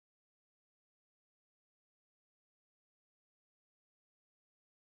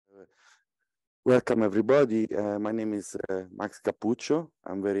Welcome everybody. My name is Max Cappuccio.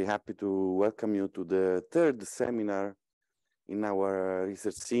 I'm very happy to welcome you to the third seminar in our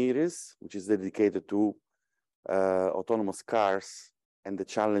research series, which is dedicated to autonomous cars and the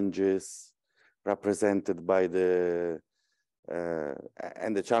challenges represented by the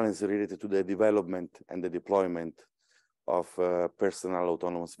challenges related to the development and the deployment of personal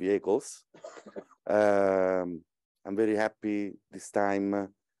autonomous vehicles. I'm very happy this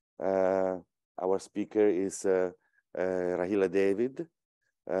time. Our speaker is Rahila David,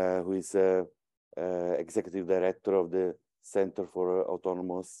 who is Executive Director of the Center for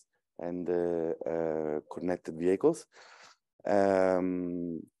Autonomous and Connected Vehicles.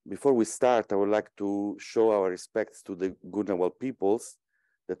 Before we start, I would like to show our respects to the Ngunnawal peoples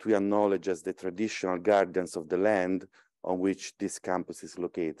that we acknowledge as the traditional guardians of the land on which this campus is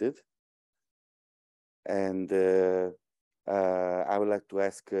located. And I would like to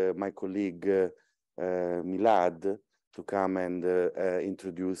ask my colleague Milad to come and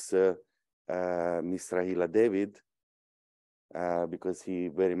introduce Ms. Rahila David, because he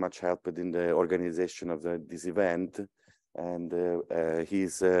very much helped in the organization of this event, and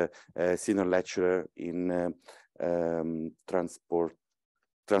he's a senior lecturer in transport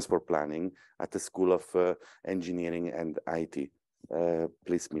planning at the School of Engineering and IT.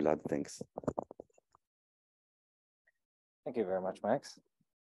 Please, Milad, thanks. Thank you very much, Max.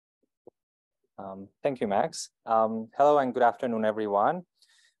 Thank you, Max. Hello and good afternoon, everyone.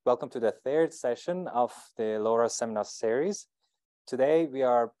 Welcome to the third session of the LoRA Seminar series. Today, we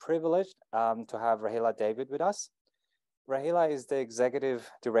are privileged to have Rahila David with us. Rahila is the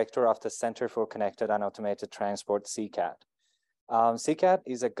Executive Director of the Center for Connected and Automated Transport, CCAT. CCAT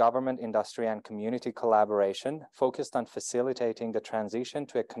is a government, industry, and community collaboration focused on facilitating the transition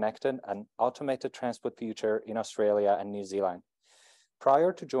to a connected and automated transport future in Australia and New Zealand.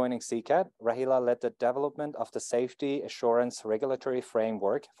 Prior to joining CCAT, Rahila led the development of the safety assurance regulatory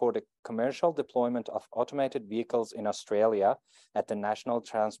framework for the commercial deployment of automated vehicles in Australia at the National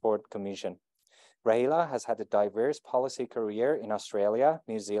Transport Commission. Rahila has had a diverse policy career in Australia,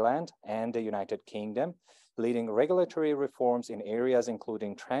 New Zealand, and the United Kingdom, leading regulatory reforms in areas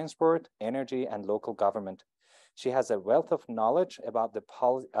including transport, energy, and local government. She has a wealth of knowledge about the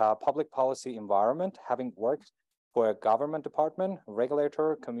public policy environment, having worked for a government department,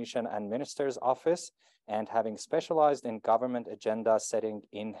 regulator, commission, and minister's office, and having specialized in government agenda setting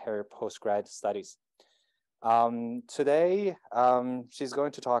in her postgrad studies. Today, she's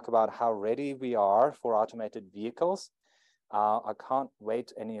going to talk about how ready we are for automated vehicles. I can't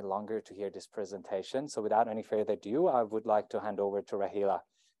wait any longer to hear this presentation. So without any further ado, I would like to hand over to Rahila.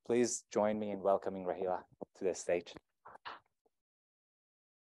 Please join me in welcoming Rahila to the stage.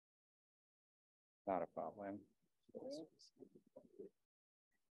 Not a problem.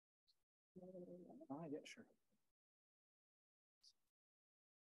 Yeah, sure.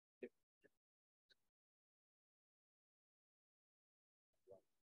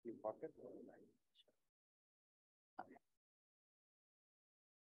 You pocket?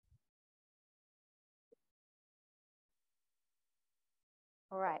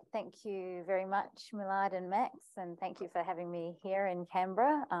 All right, thank you very much, Milad and Max, and thank you for having me here in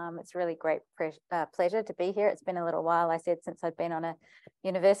Canberra. It's really great pleasure to be here. It's been a little while, I said, since I've been on a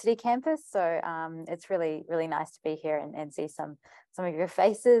university campus, so it's really nice to be here and see some of your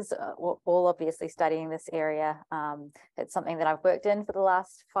faces, all obviously studying this area. It's something that I've worked in for the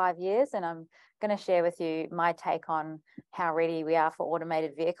last 5 years, and I'm going to share with you my take on how ready we are for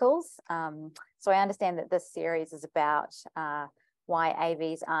automated vehicles. So I understand that this series is about why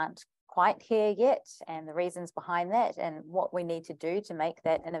AVs aren't quite here yet and the reasons behind that and what we need to do to make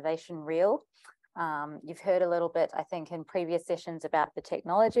that innovation real. You've heard a little bit, I think, in previous sessions about the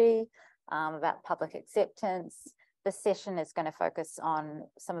technology, about public acceptance. This session is going to focus on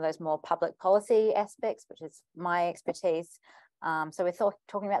some of those more public policy aspects, which is my expertise. So we're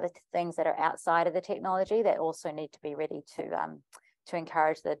talking about the things that are outside of the technology that also need to be ready to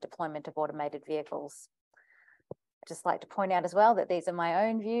encourage the deployment of automated vehicles. I'd just like to point out as well that these are my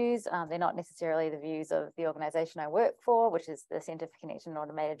own views. They're not necessarily the views of the organisation I work for, which is the Centre for Connected and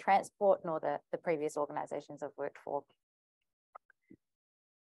Automated Transport, nor the previous organisations I've worked for.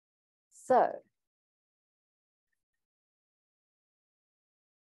 So,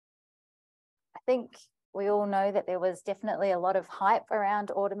 I think we all know that there was definitely a lot of hype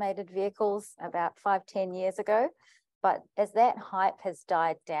around automated vehicles about 5–10 years ago. But as that hype has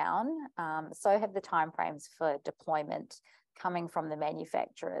died down, so have the timeframes for deployment coming from the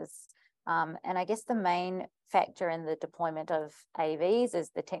manufacturers. And I guess the main factor in the deployment of AVs is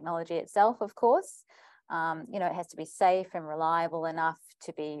the technology itself, of course. You know, it has to be safe and reliable enough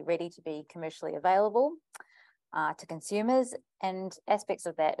to be ready to be commercially available to consumers. And aspects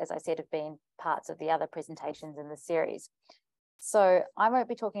of that, as I said, have been parts of the other presentations in the series. So I won't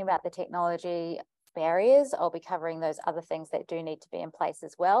be talking about the technology barriers. I'll be covering those other things that do need to be in place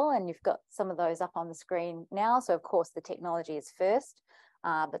as well. And you've got some of those up on the screen now. So of course the technology is first,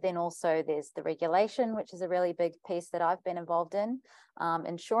 but then also there's the regulation, which is a really big piece that I've been involved in.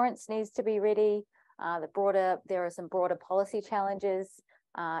 Insurance needs to be ready. There are some broader policy challenges.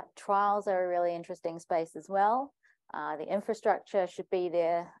 Trials are a really interesting space as well. The infrastructure should be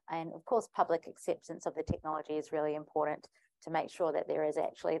there. And of course, public acceptance of the technology is really important to make sure that there is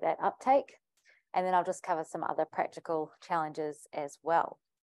actually that uptake. And then I'll just cover some other practical challenges as well.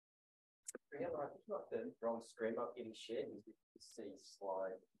 Rahila, I think you got the wrong screen up getting shared. You see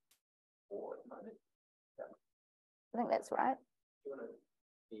slide 4 at the moment. Yeah. I think that's right. You want to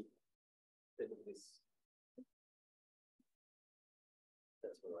be bit of this?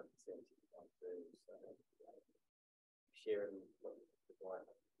 That's what I can send to you. So, sharing what the slide.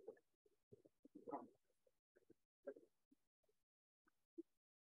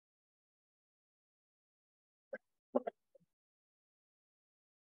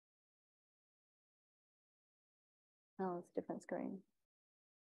 Oh, it's a different screen.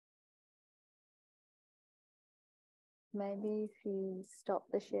 Maybe if you stop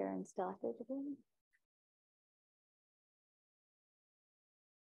the share and start it again.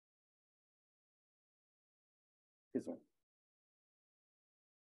 This one.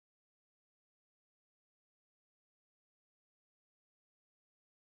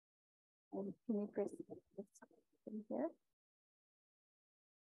 And can you press this in here?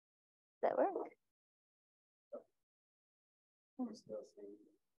 Does that work? Well,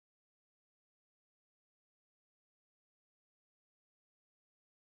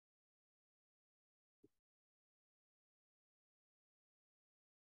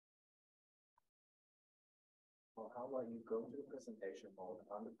 how about you go to the presentation mode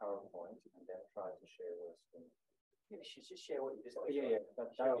on the PowerPoint and then try to share your screen? Yeah, you should just share what you just. Oh, yeah,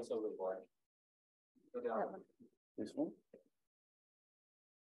 that also will work. Go down. This one?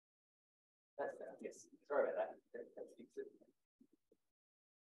 That's that. Yes. Sorry about that. Let's fix it.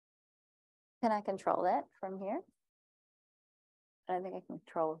 Can I control that from here? I don't think I can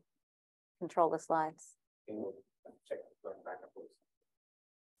control the slides. Check going back and forth.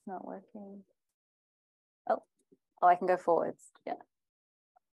 It's not working. Oh, I can go forwards. Yeah.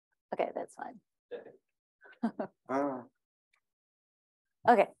 Okay, that's fine.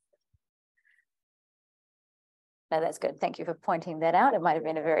 Okay. No, that's good. Thank you for pointing that out. It might have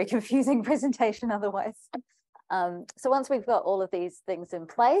been a very confusing presentation otherwise. So once we've got all of these things in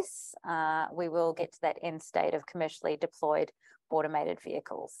place, we will get to that end state of commercially deployed automated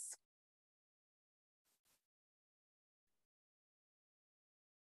vehicles.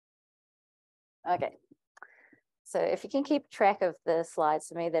 Okay. So if you can keep track of the slides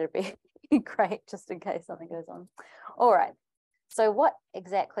for me, that'd be great, just in case something goes on. All right. So what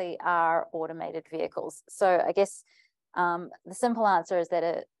exactly are automated vehicles? So I guess the simple answer is that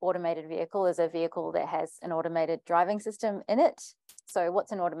an automated vehicle is a vehicle that has an automated driving system in it. So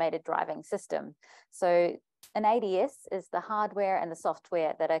what's an automated driving system? So an ADS is the hardware and the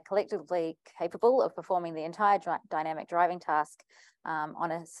software that are collectively capable of performing the entire dynamic driving task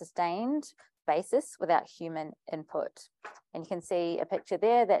on a sustained basis without human input. And you can see a picture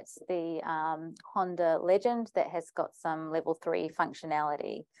there. That's the Honda Legend that has got some level 3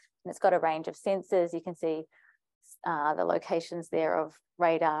 functionality. And it's got a range of sensors. You can see the locations there of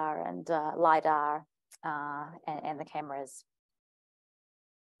radar and LiDAR and the cameras.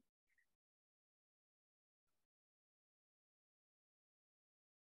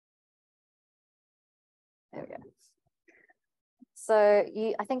 There we go. So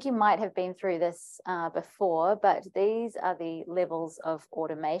I think you might have been through this before, but these are the levels of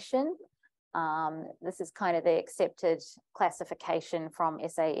automation. This is kind of the accepted classification from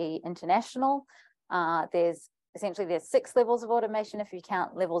SAE International. There's 6 levels of automation if you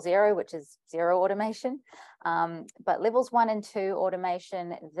count level 0, which is zero automation. But levels 1 and 2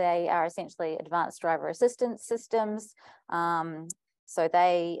 automation, they are essentially advanced driver assistance systems. So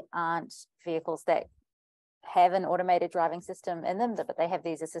they aren't vehicles that have an automated driving system in them, but they have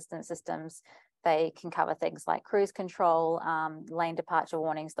these assistance systems. They can cover things like cruise control, lane departure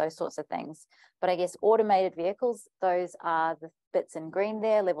warnings, those sorts of things. But I guess automated vehicles, those are the bits in green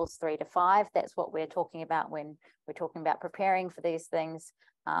there, levels 3 to 5. That's what we're talking about when we're talking about preparing for these things.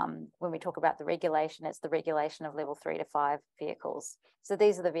 When we talk about the regulation, it's the regulation of level 3 to 5 vehicles. So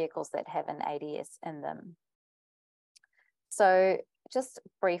these are the vehicles that have an ADS in them. So just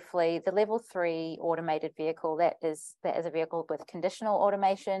briefly, the level 3 automated vehicle, that is a vehicle with conditional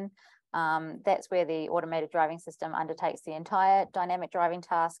automation. That's where the automated driving system undertakes the entire dynamic driving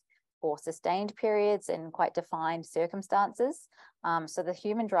task for sustained periods in quite defined circumstances. So the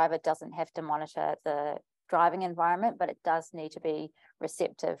human driver doesn't have to monitor the driving environment, but it does need to be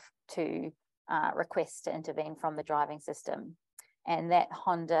receptive to requests to intervene from the driving system. And that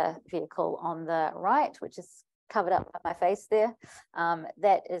Honda vehicle on the right, which is covered up by my face there,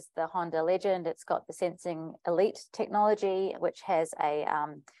 that is the Honda Legend. It's got the Sensing Elite technology, which has a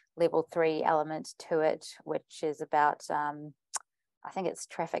level 3 element to it, which is about, I think it's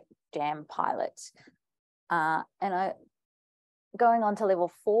traffic jam pilot. Going on to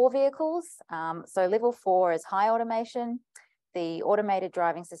level 4 vehicles. So level 4 is high automation. The automated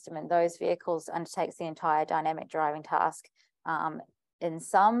driving system in those vehicles undertakes the entire dynamic driving task in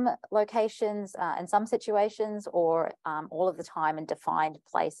some locations, in some situations, or all of the time in defined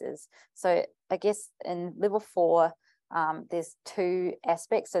places. So I guess in level 4, there's 2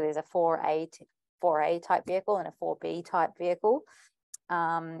 aspects. So there's a 4A type vehicle and a 4B type vehicle.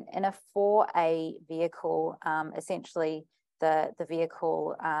 In a 4A vehicle, essentially the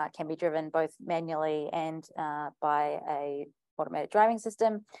vehicle can be driven both manually and by a automated driving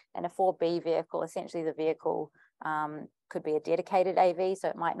system. And a 4B vehicle, essentially the vehicle could be a dedicated AV, so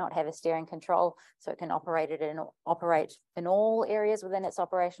it might not have a steering control, so it can operate in all areas within its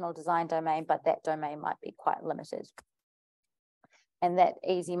operational design domain, but that domain might be quite limited. And that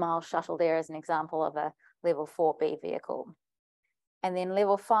Easy Mile shuttle there is an example of a level 4B vehicle. And then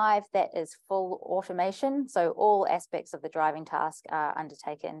level 5, that is full automation. So all aspects of the driving task are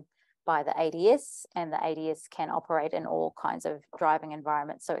undertaken by the ADS, and the ADS can operate in all kinds of driving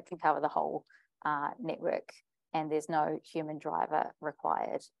environments. So it can cover the whole network, and there's no human driver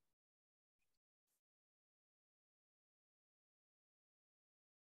required.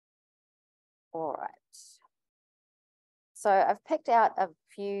 All right. So I've picked out a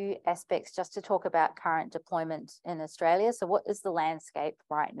few aspects just to talk about current deployment in Australia. So what is the landscape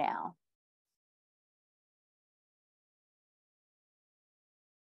right now?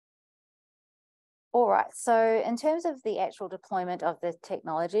 All right, so in terms of the actual deployment of the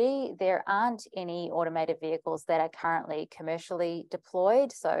technology, there aren't any automated vehicles that are currently commercially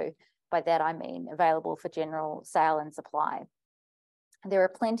deployed. So by that, I mean available for general sale and supply. There are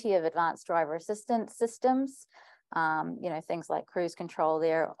plenty of advanced driver assistance systems, things like cruise control,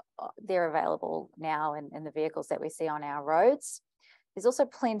 they're available now in the vehicles that we see on our roads. There's also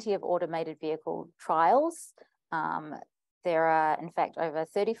plenty of automated vehicle trials. There are, in fact, over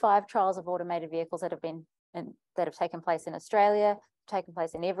 35 trials of automated vehicles that have taken place in Australia, taken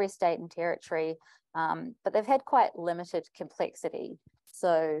place in every state and territory, but they've had quite limited complexity.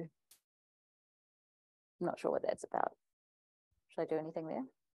 So I'm not sure what that's about. Should I do anything there?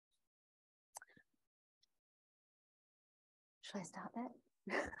 Should I start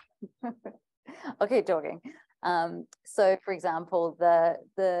that? Okay, talking. So for example,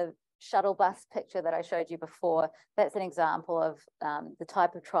 the shuttle bus picture that I showed you before, that's an example of the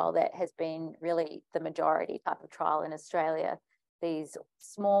type of trial that has been really the majority type of trial in Australia. These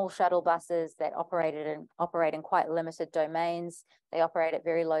small shuttle buses that operate in quite limited domains. They operate at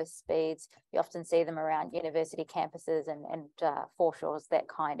very low speeds. You often see them around university campuses and foreshores, that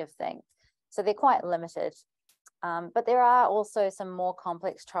kind of thing. So they're quite limited. But there are also some more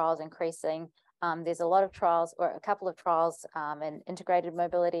complex trials increasing. There's a lot of trials, or a couple of trials in integrated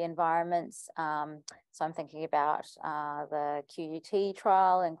mobility environments. So I'm thinking about the QUT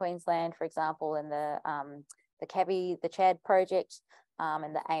trial in Queensland, for example, and the CHAD project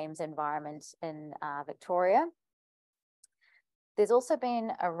and the AIMS environment in Victoria. There's also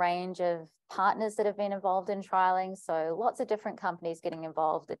been a range of partners that have been involved in trialing. So lots of different companies getting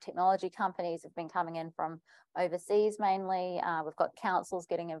involved. The technology companies have been coming in from overseas mainly. We've got councils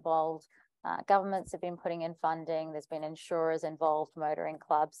getting involved. Governments have been putting in funding. There's been insurers involved, motoring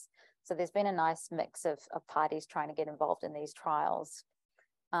clubs. So there's been a nice mix of parties trying to get involved in these trials.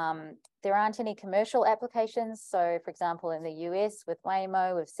 There aren't any commercial applications. So for example, in the US with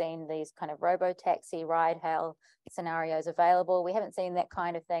Waymo, we've seen these kind of robo-taxi ride-hail scenarios available. We haven't seen that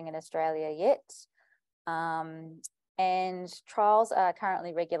kind of thing in Australia yet. And trials are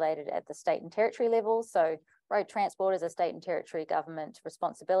currently regulated at the state and territory level. So road transport is a state and territory government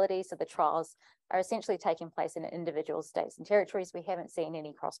responsibility. So the trials are essentially taking place in individual states and territories. We haven't seen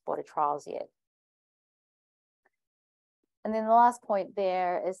any cross-border trials yet. And then the last point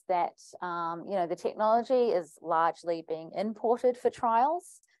there is that, the technology is largely being imported for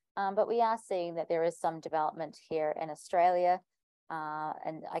trials, but we are seeing that there is some development here in Australia.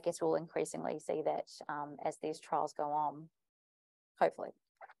 And I guess we'll increasingly see that as these trials go on. hopefully.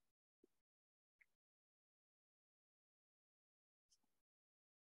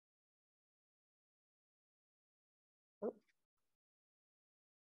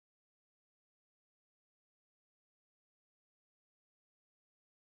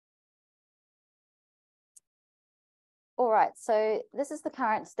 All right, so this is the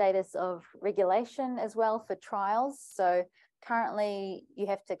current status of regulation as well for trials. So currently you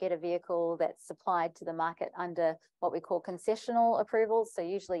have to get a vehicle that's supplied to the market under what we call concessional approvals. So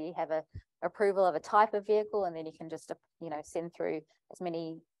usually you have a approval of a type of vehicle, and then you can just, send through as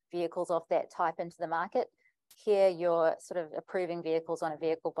many vehicles of that type into the market. Here you're sort of approving vehicles on a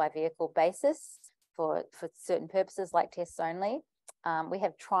vehicle by vehicle basis for certain purposes like tests only. We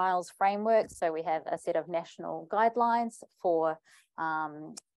have trials frameworks, so we have a set of national guidelines for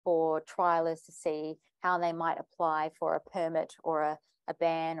trialists to see how they might apply for a permit or a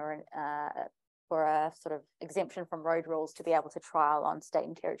ban or a sort of exemption from road rules to be able to trial on state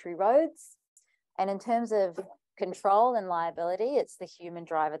and territory roads. And in terms of control and liability, it's the human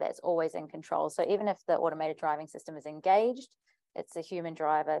driver that's always in control. So even if the automated driving system is engaged, it's the human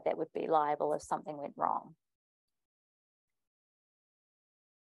driver that would be liable if something went wrong.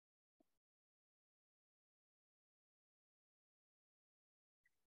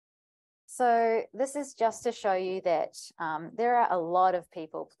 So this is just to show you that there are a lot of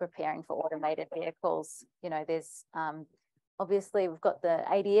people preparing for automated vehicles. There's obviously we've got the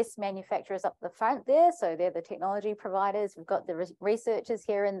ADS manufacturers up the front there. So they're the technology providers. We've got the researchers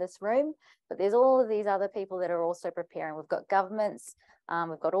here in this room, but there's all of these other people that are also preparing. We've got governments.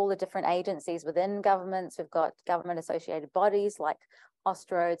 We've got all the different agencies within governments. We've got government associated bodies like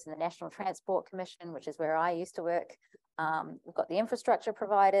Austroads and the National Transport Commission, which is where I used to work. We've got the infrastructure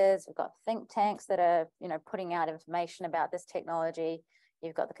providers, we've got think tanks that are, putting out information about this technology.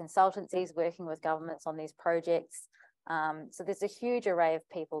 You've got the consultancies working with governments on these projects. So there's a huge array of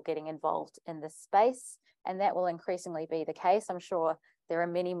people getting involved in this space, and that will increasingly be the case. I'm sure there are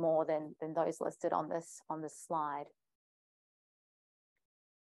many more than those listed on this slide.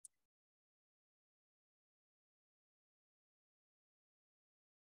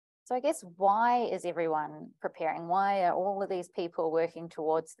 So I guess, why is everyone preparing? Why are all of these people working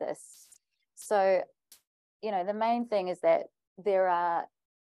towards this? So, the main thing is that there are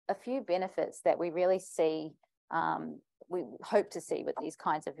a few benefits that we really see, we hope to see with these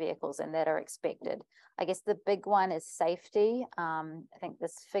kinds of vehicles and that are expected. I guess the big one is safety. I think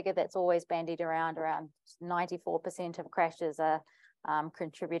this figure that's always bandied around 94% of crashes are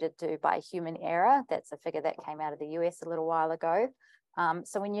contributed to by human error. That's a figure that came out of the US a little while ago.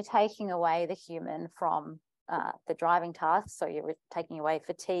 So when you're taking away the human from the driving tasks, so you're taking away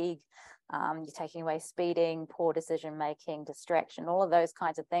fatigue, you're taking away speeding, poor decision making, distraction, all of those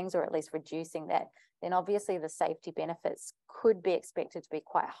kinds of things, or at least reducing that, then obviously the safety benefits could be expected to be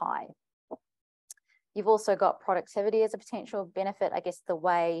quite high. You've also got productivity as a potential benefit. I guess the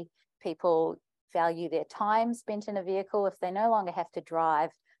way people value their time spent in a vehicle, if they no longer have to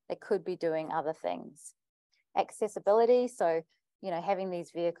drive, they could be doing other things. Accessibility, so having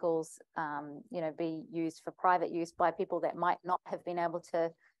these vehicles, be used for private use by people that might not have been able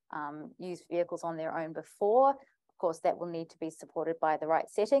to use vehicles on their own before. Of course, that will need to be supported by the right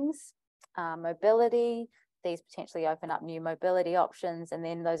settings. Mobility, these potentially open up new mobility options, and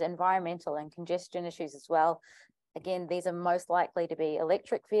then those environmental and congestion issues as well. Again, these are most likely to be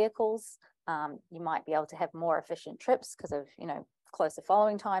electric vehicles. You might be able to have more efficient trips because of, closer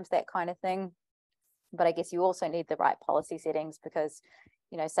following times, that kind of thing. But I guess you also need the right policy settings because,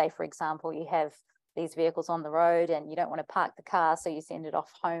 say, for example, you have these vehicles on the road and you don't want to park the car, so you send it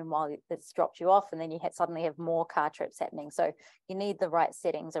off home while it's dropped you off, and then you suddenly have more car trips happening. So you need the right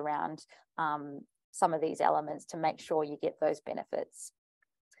settings around some of these elements to make sure you get those benefits.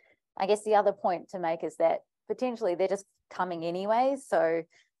 I guess the other point to make is that potentially they're just coming anyway. So,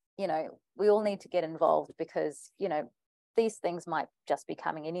 we all need to get involved because, these things might just be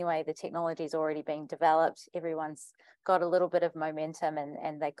coming anyway. The technology is already being developed. Everyone's got a little bit of momentum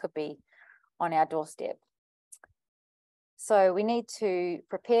and they could be on our doorstep. So we need to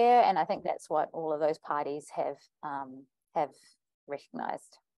prepare, and I think that's what all of those parties have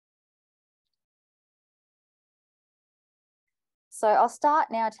recognized. So I'll start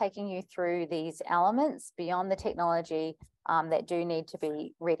now taking you through these elements beyond the technology that do need to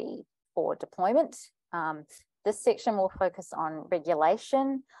be ready for deployment. This section will focus on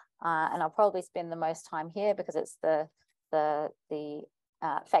regulation, and I'll probably spend the most time here because it's the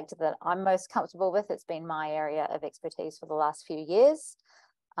factor that I'm most comfortable with. It's been my area of expertise for the last few years.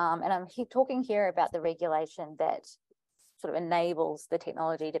 And I'm talking here about the regulation that sort of enables the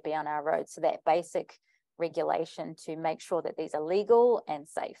technology to be on our roads. So that basic regulation to make sure that these are legal and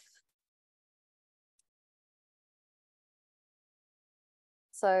safe.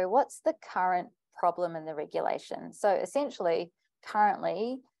 So what's the current problem in the regulation? So essentially,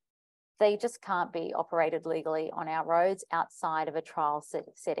 currently, they just can't be operated legally on our roads outside of a trial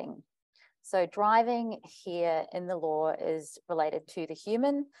setting. So driving here in the law is related to the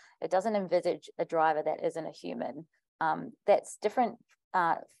human. It doesn't envisage a driver that isn't a human. That's different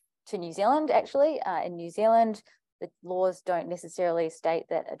to New Zealand, actually. In New Zealand, the laws don't necessarily state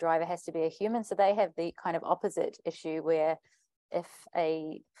that a driver has to be a human. So they have the kind of opposite issue where if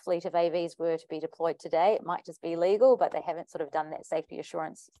a fleet of AVs were to be deployed today, it might just be legal, but they haven't sort of done that safety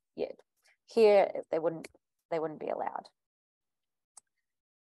assurance yet. Here, they wouldn't be allowed.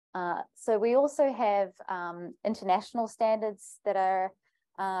 So we also have international standards that are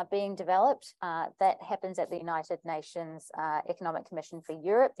being developed. That happens at the United Nations Economic Commission for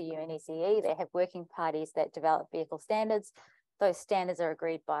Europe, the UNSW. They have working parties that develop vehicle standards. Those standards are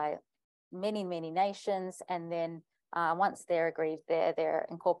agreed by many, many nations, and then once they're agreed, they're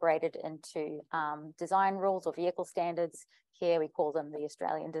incorporated into design rules or vehicle standards. Here we call them the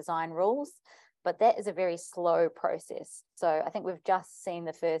Australian design rules, but that is a very slow process. So I think we've just seen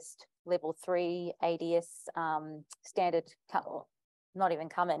the first level 3 ADS standard not even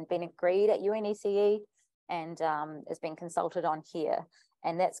come in, been agreed at UNSW and has been consulted on here.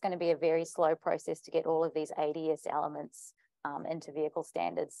 And that's going to be a very slow process to get all of these ADS elements into vehicle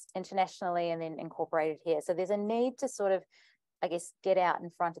standards internationally and then incorporated here. So there's a need to sort of, I guess, get out in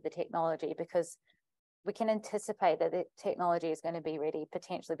front of the technology, because we can anticipate that the technology is going to be ready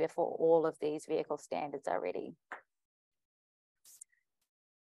potentially before all of these vehicle standards are ready.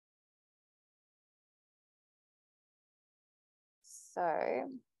 So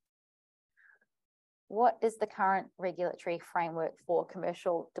what is the current regulatory framework for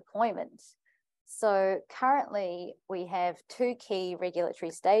commercial deployment? So currently we have 2 key regulatory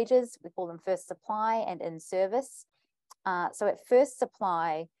stages. We call them first supply and in service. So at first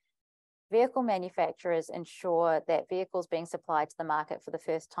supply, vehicle manufacturers ensure that vehicles being supplied to the market for the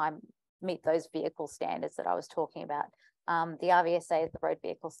first time meet those vehicle standards that I was talking about. The RVSA is the Road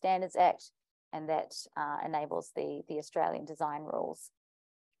Vehicle Standards Act, and that enables the Australian design rules.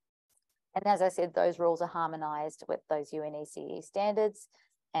 And as I said, those rules are harmonised with those UNSW standards,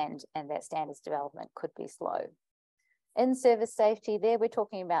 and that standards development could be slow. In-service safety, there we're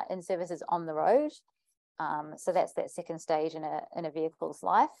talking about in-services on the road. So that's that second stage in a vehicle's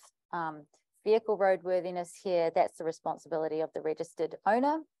life. Vehicle roadworthiness here, that's the responsibility of the registered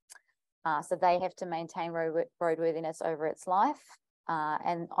owner. So they have to maintain roadworthiness over its life.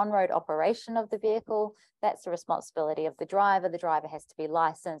 And on-road operation of the vehicle, that's the responsibility of the driver. The driver has to be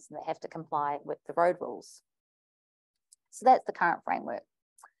licensed and they have to comply with the road rules. So that's the current framework.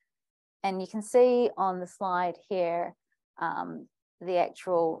 And you can see on the slide here, the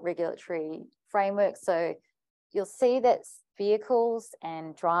actual regulatory framework. So you'll see that vehicles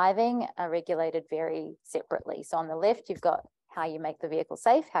and driving are regulated very separately. So on the left, you've got how you make the vehicle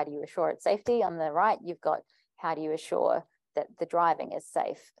safe. How do you assure its safety? On the right, you've got how do you assure that the driving is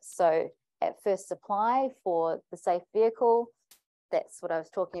safe. So at first supply for the safe vehicle, that's what I was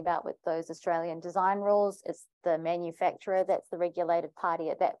talking about with those Australian design rules. It's the manufacturer that's the regulated party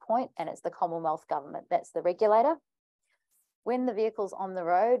at that point, and it's the Commonwealth government that's the regulator. When the vehicle's on the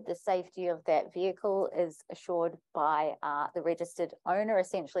road, the safety of that vehicle is assured by the registered owner.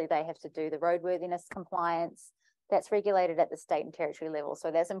 Essentially, they have to do the roadworthiness compliance. That's regulated at the state and territory level.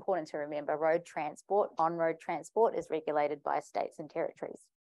 So that's important to remember. Road transport, on-road transport is regulated by states and territories.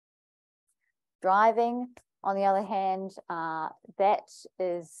 Driving, on the other hand, that's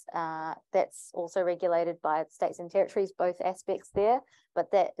also regulated by states and territories, both aspects there,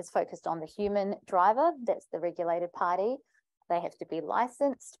 but that is focused on the human driver. That's the regulated party. They have to be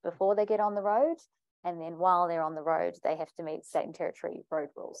licensed before they get on the road. And then while they're on the road, they have to meet state and territory road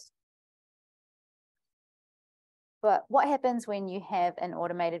rules. But what happens when you have an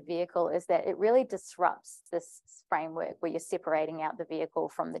automated vehicle is that it really disrupts this framework where you're separating out the vehicle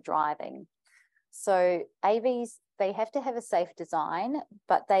from the driving. So AVs, they have to have a safe design,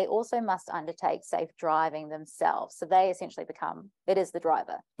 but they also must undertake safe driving themselves. So they essentially it is the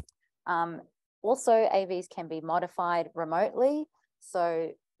driver. Also, AVs can be modified remotely.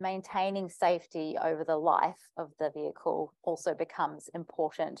 So maintaining safety over the life of the vehicle also becomes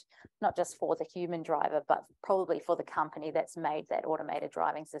important, not just for the human driver, but probably for the company that's made that automated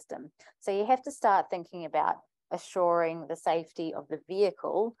driving system. So you have to start thinking about assuring the safety of the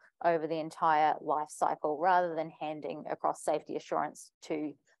vehicle over the entire life cycle rather than handing across safety assurance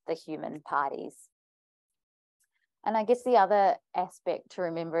to the human parties. And I guess the other aspect to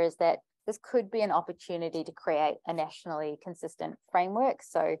remember is that this could be an opportunity to create a nationally consistent framework.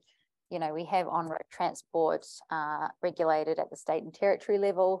 So, you know, we have on-road transport regulated at the state and territory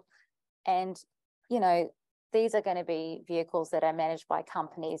level. And, you know, these are going to be vehicles that are managed by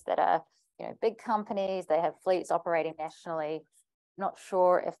companies that are, you know, big companies. They have fleets operating nationally. Not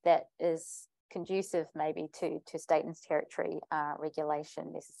sure if that is conducive maybe to state and territory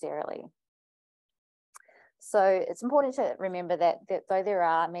regulation necessarily. So it's important to remember that though there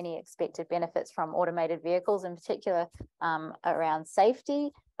are many expected benefits from automated vehicles, in particular around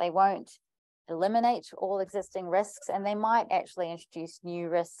safety, they won't eliminate all existing risks, and they might actually introduce new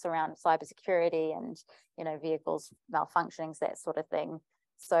risks around cybersecurity and, you know, vehicles malfunctionings, that sort of thing.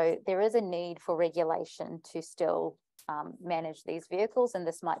 So there is a need for regulation to still manage these vehicles, and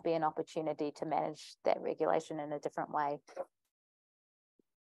this might be an opportunity to manage that regulation in a different way.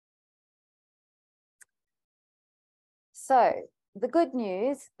 So the good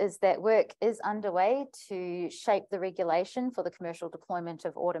news is that work is underway to shape the regulation for the commercial deployment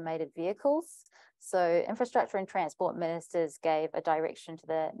of automated vehicles. So Infrastructure and Transport Ministers gave a direction to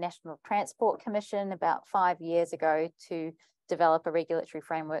the National Transport Commission about 5 years ago to develop a regulatory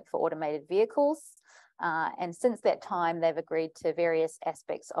framework for automated vehicles. And since that time, they've agreed to various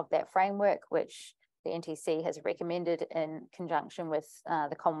aspects of that framework, which the NTC has recommended in conjunction with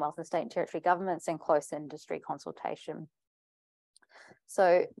the Commonwealth and state and territory governments and close industry consultation.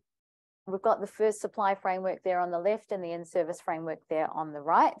 So we've got the first supply framework there on the left and the in-service framework there on the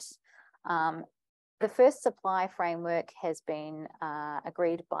right. The first supply framework has been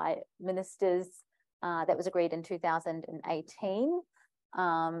agreed by ministers. That was agreed in 2018.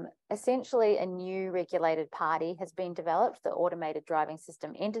 Essentially, a new regulated party has been developed, the Automated Driving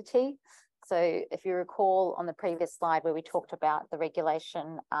System Entity. So if you recall on the previous slide where we talked about the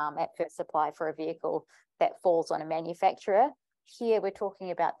regulation at first supply for a vehicle that falls on a manufacturer, here we're talking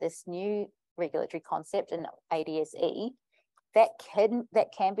about this new regulatory concept in ADSE that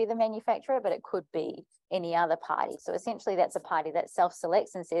can be the manufacturer, but it could be any other party. So essentially that's a party that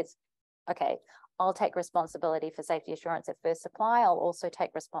self-selects and says, okay, I'll take responsibility for safety assurance at first supply. I'll also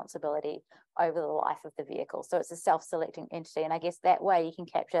take responsibility over the life of the vehicle. So it's a self-selecting entity. And I guess that way you can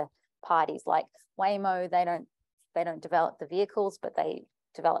capture parties like Waymo. They don't develop the vehicles, but they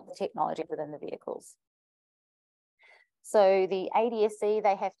develop the technology within the vehicles. So the ADSE,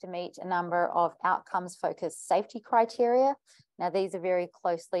 they have to meet a number of outcomes-focused safety criteria. Now, these are very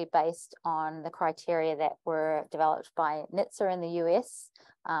closely based on the criteria that were developed by NHTSA in the US,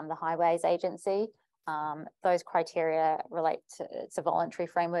 the Highways Agency. Those criteria relate to, it's a voluntary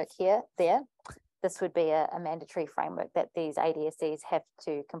framework there. This would be a mandatory framework that these ADSEs have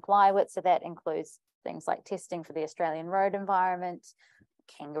to comply with. So that includes things like testing for the Australian road environment,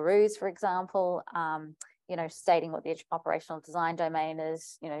 kangaroos, for example, you know, stating what the operational design domain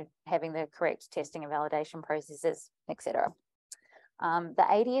is, you know, having the correct testing and validation processes, etc. The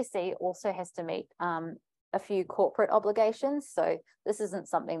ADSE also has to meet a few corporate obligations. So this isn't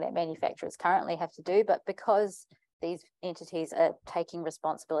something that manufacturers currently have to do, but because these entities are taking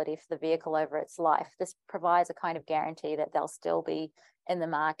responsibility for the vehicle over its life, this provides a kind of guarantee that they'll still be in the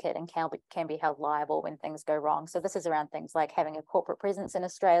market and can be held liable when things go wrong. So this is around things like having a corporate presence in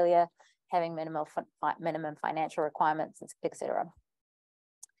Australia, having minimum financial requirements, etc.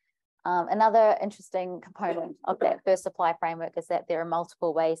 Another interesting component of that first supply framework is that there are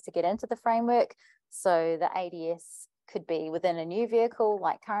multiple ways to get into the framework. So the ADS could be within a new vehicle,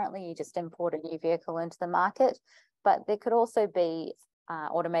 like currently you just import a new vehicle into the market, but there could also be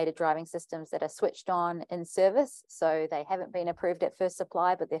automated driving systems that are switched on in service. So they haven't been approved at first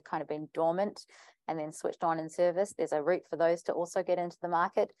supply, but they've kind of been dormant and then switched on in service. There's a route for those to also get into the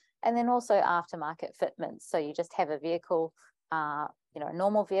market. And then also aftermarket fitments. So you just have a vehicle, you know, a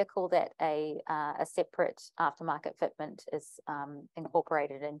normal vehicle that a separate aftermarket fitment is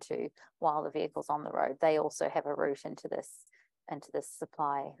incorporated into while the vehicle's on the road. They also have a route into this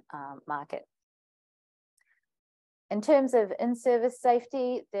supply market. In terms of in-service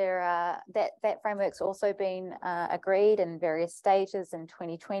safety, that framework's also been agreed in various stages in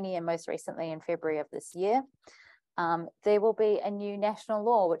 2020 and most recently in February of this year. There will be a new national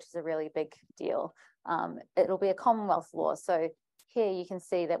law, which is a really big deal. It'll be a Commonwealth law. So here you can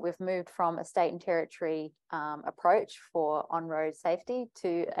see that we've moved from a state and territory approach for on-road safety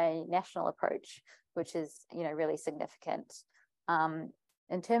to a national approach, which is, you know, really significant.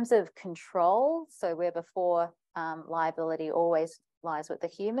 In terms of control, so where before liability always lies with the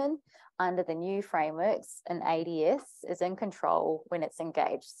human, under the new frameworks, an ADS is in control when it's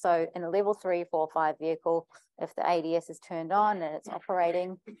engaged. So in a level 3, 4, 5 vehicle, if the ADS is turned on and it's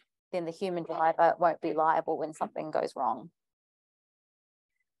operating, then the human driver won't be liable when something goes wrong.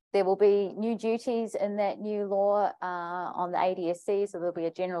 There will be new duties in that new law on the ADSC. So there'll be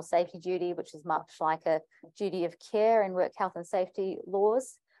a general safety duty, which is much like a duty of care in work health and safety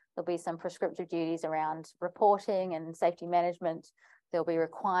laws. There'll be some prescriptive duties around reporting and safety management. There'll be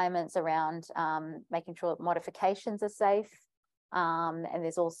requirements around making sure that modifications are safe. And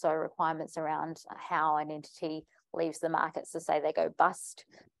there's also requirements around how an entity leaves the market. So say they go bust,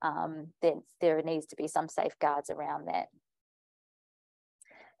 then there needs to be some safeguards around that.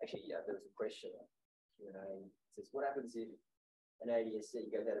 Actually, yeah, there was a question. Q&A. It says, what happens if an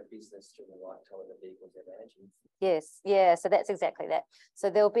ADSC goes out of business during the lifetime of the vehicles they're managing? Yes, yeah, so that's exactly that. So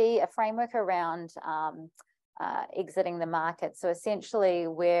there'll be a framework around exiting the market. So essentially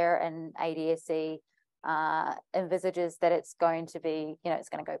where an ADSC envisages that it's going to be, it's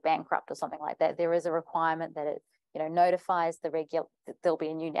going to go bankrupt or something like that, there is a requirement that it, notifies there'll be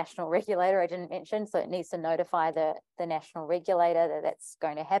a new national regulator I didn't mention, so it needs to notify the national regulator that that's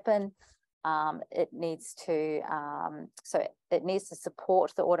going to happen. It needs to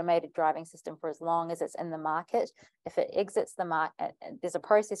support the automated driving system for as long as it's in the market. If it exits the market, there's a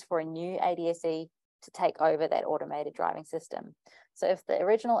process for a new ADSE to take over that automated driving system. So if the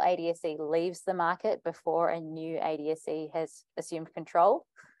original ADSE leaves the market before a new ADSE has assumed control,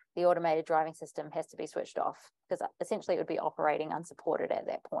 the automated driving system has to be switched off, because essentially it would be operating unsupported at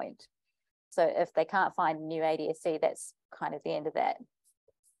that point. So if they can't find a new ADSC, that's kind of the end of that.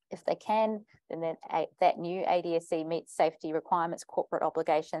 If they can, then that new ADSC meets safety requirements, corporate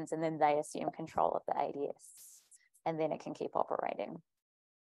obligations, and then they assume control of the ADS, and then it can keep operating.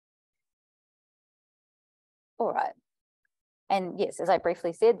 All right. And yes, as I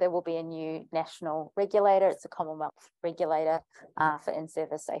briefly said, there will be a new national regulator. It's a Commonwealth regulator for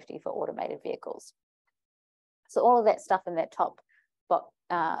in-service safety for automated vehicles. So all of that stuff in that top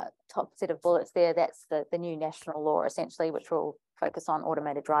set of bullets there, that's the new national law, essentially, which will focus on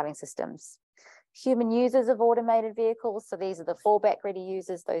automated driving systems. Human users of automated vehicles. So these are the fallback ready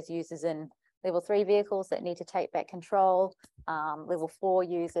users, those users in level 3 vehicles that need to take back control, level 4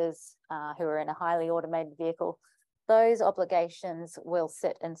 users who are in a highly automated vehicle. Those obligations will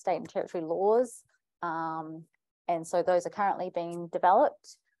sit in state and territory laws. And so those are currently being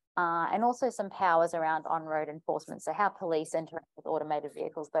developed. And also some powers around on-road enforcement. So how police interact with automated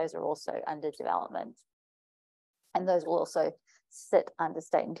vehicles, those are also under development. And those will also sit under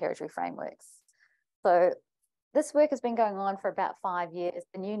state and territory frameworks. So this work has been going on for about 5 years.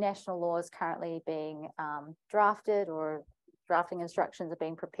 The new national law is currently being drafted, or drafting instructions are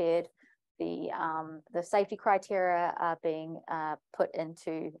being prepared. The safety criteria are being put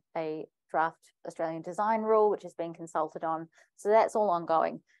into a draft Australian design rule, which is being consulted on. So that's all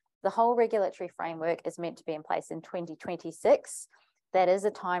ongoing. The whole regulatory framework is meant to be in place in 2026. That is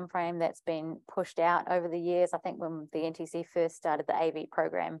a time frame that's been pushed out over the years. I think when the NTC first started the AV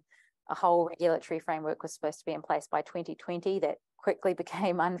program, a whole regulatory framework was supposed to be in place by 2020. That quickly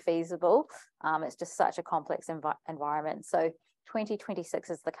became unfeasible. It's just such a complex environment. So 2026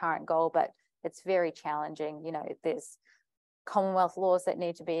 is the current goal, but it's very challenging. There's Commonwealth laws that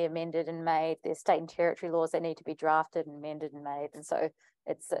need to be amended and made. There's state and territory laws that need to be drafted and amended and made. And so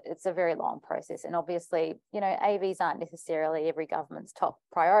it's a very long process. And obviously, AVs aren't necessarily every government's top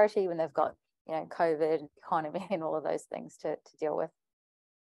priority when they've got, COVID, economy, and all of those things to deal with.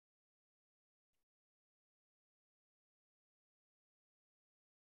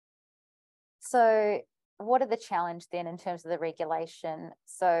 So what are the challenge then in terms of the regulation?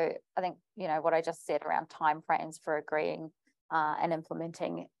 So I think, what I just said around timeframes for agreeing and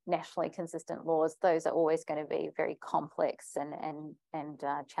implementing nationally consistent laws, those are always going to be very complex and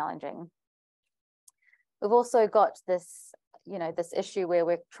challenging. We've also got this, this issue where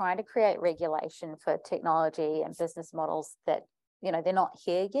we're trying to create regulation for technology and business models that, they're not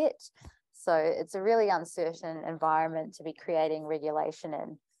here yet. So it's a really uncertain environment to be creating regulation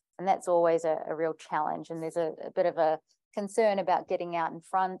in. And that's always a real challenge. And there's a bit of a concern about getting out in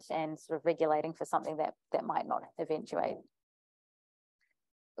front and sort of regulating for something that might not eventuate.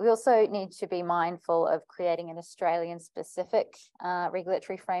 We also need to be mindful of creating an Australian specific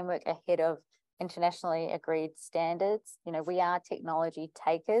regulatory framework ahead of internationally agreed standards. We are technology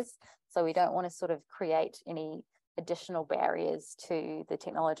takers, so we don't want to sort of create any additional barriers to the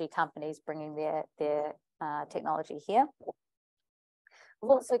technology companies bringing their technology here. We've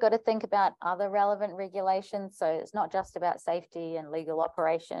also got to think about other relevant regulations. So it's not just about safety and legal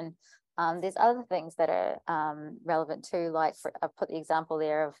operation. There's other things that are relevant too, like I've put the example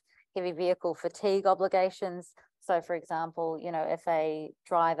there of heavy vehicle fatigue obligations. So for example, if a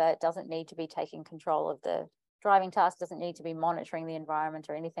driver doesn't need to be taking control of the driving task, doesn't need to be monitoring the environment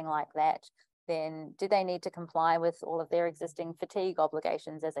or anything like that, then do they need to comply with all of their existing fatigue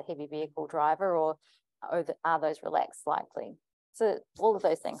obligations as a heavy vehicle driver, or are those relaxed slightly? So all of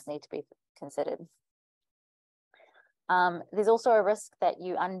those things need to be considered. There's also a risk that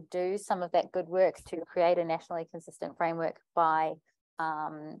you undo some of that good work to create a nationally consistent framework by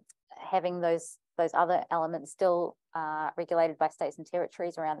having those other elements still regulated by states and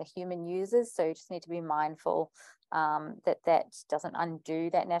territories around the human users. So you just need to be mindful that doesn't undo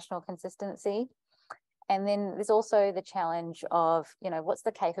that national consistency. And then there's also the challenge of, what's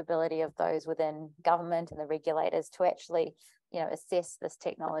the capability of those within government and the regulators to actually, assess this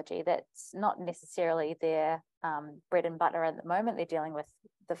technology that's not necessarily their bread and butter at the moment. They're dealing with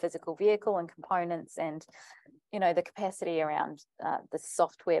the physical vehicle and components, and, the capacity around the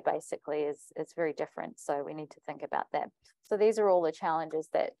software basically is very different. So we need to think about that. So these are all the challenges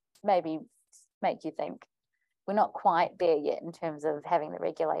that maybe make you think we're not quite there yet in terms of having the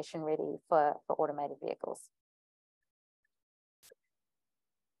regulation ready for automated vehicles.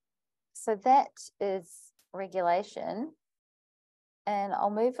 So that is regulation. And I'll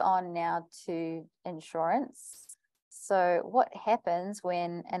move on now to insurance. So what happens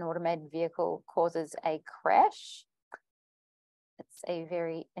when an automated vehicle causes a crash? It's a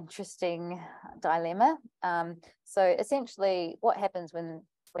very interesting dilemma. So essentially what happens when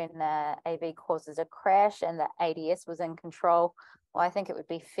the AV causes a crash and the ADS was in control? Well, I think it would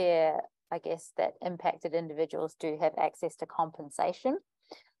be fair, I guess, that impacted individuals do have access to compensation.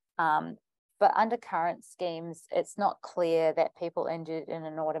 But under current schemes, it's not clear that people injured in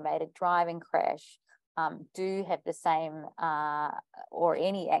an automated driving crash do have the same or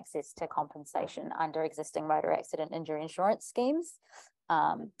any access to compensation under existing motor accident injury insurance schemes.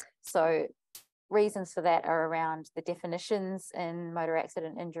 So reasons for that are around the definitions in motor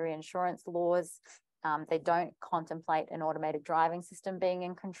accident injury insurance laws. They don't contemplate an automated driving system being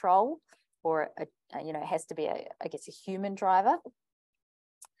in control, or it has to be I guess a human driver.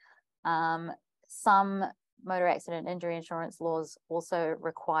 Some motor accident injury insurance laws also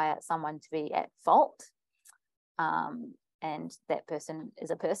require someone to be at fault, and that person is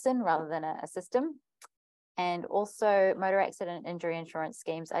a person rather than a system. And also motor accident injury insurance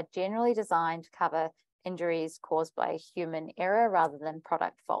schemes are generally designed to cover injuries caused by human error rather than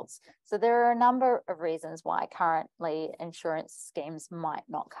product faults. So there are a number of reasons why currently insurance schemes might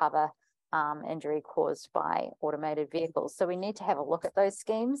not cover injury caused by automated vehicles. So we need to have a look at those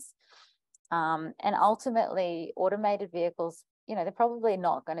schemes. And ultimately, automated vehicles, they're probably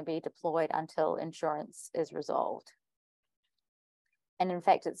not going to be deployed until insurance is resolved. And in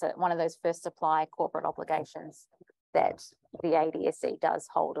fact, it's one of those first supply corporate obligations that the ADSE does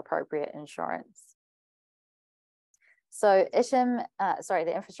hold appropriate insurance. So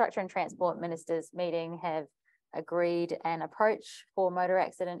the Infrastructure and Transport Ministers meeting have agreed an approach for motor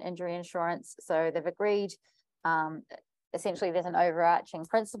accident injury insurance. So they've agreed, essentially there's an overarching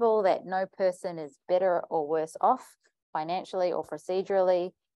principle that no person is better or worse off financially or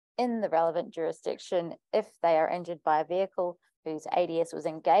procedurally in the relevant jurisdiction if they are injured by a vehicle whose ADS was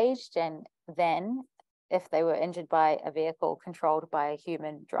engaged, and then if they were injured by a vehicle controlled by a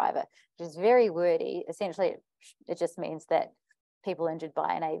human driver, which is very wordy. Essentially, it just means that people injured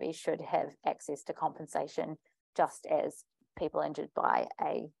by an AV should have access to compensation just as people injured by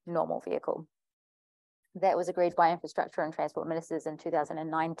a normal vehicle. That was agreed by Infrastructure and Transport Ministers in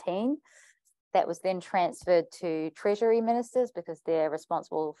 2019. That was then transferred to Treasury Ministers because they're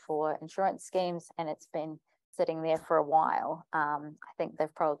responsible for insurance schemes, and it's been sitting there for a while. I think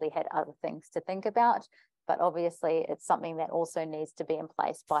they've probably had other things to think about, but obviously it's something that also needs to be in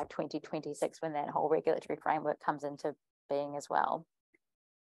place by 2026 when that whole regulatory framework comes into being as well.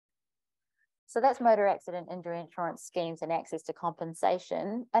 So that's motor accident injury insurance schemes and access to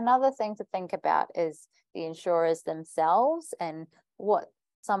compensation. Another thing to think about is the insurers themselves and what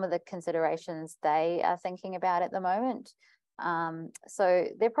some of the considerations they are thinking about at the moment. So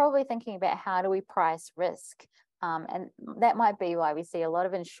they're probably thinking about how do we price risk? And that might be why we see a lot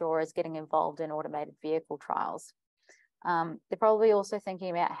of insurers getting involved in automated vehicle trials. They're probably also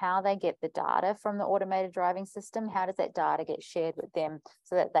thinking about how they get the data from the automated driving system. How does that data get shared with them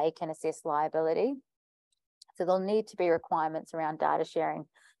so that they can assess liability? So there'll need to be requirements around data sharing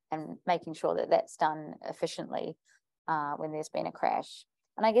and making sure that that's done efficiently when there's been a crash.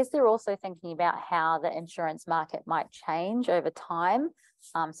 And I guess they're also thinking about how the insurance market might change over time.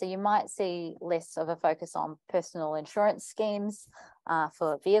 So you might see less of a focus on personal insurance schemes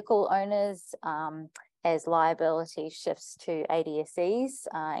for vehicle owners as liability shifts to ADSEs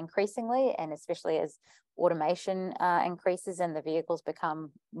increasingly, and especially as automation increases and the vehicles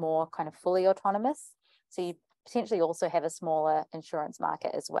become more kind of fully autonomous. So you potentially also have a smaller insurance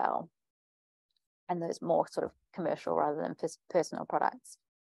market as well. and those more sort of commercial rather than personal products.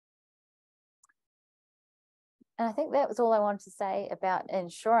 And I think that was all I wanted to say about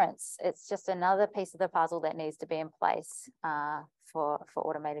insurance. It's just another piece of the puzzle that needs to be in place for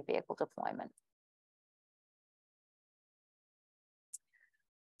automated vehicle deployment.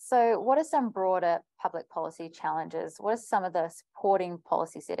 So what are some broader public policy challenges? What are some of the supporting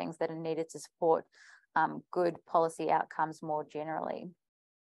policy settings that are needed to support good policy outcomes more generally?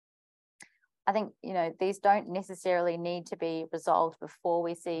 I think, you know, these don't necessarily need to be resolved before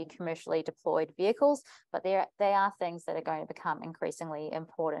we see commercially deployed vehicles, but they are things that are going to become increasingly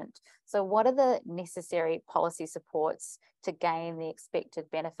important. So what are the necessary policy supports to gain the expected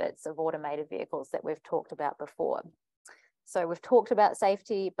benefits of automated vehicles that we've talked about before? So we've talked about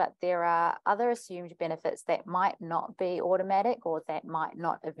safety, but there are other assumed benefits that might not be automatic or that might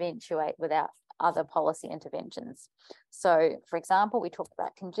not eventuate without other policy interventions. So for example, we talked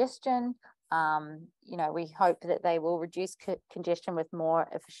about congestion. You know, we hope that they will reduce congestion with more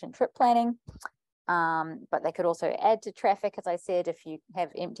efficient trip planning, but they could also add to traffic, as I said, if you have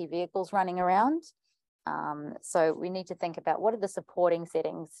empty vehicles running around. So we need to think about what are the supporting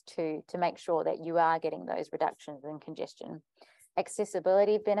settings to make sure that you are getting those reductions in congestion.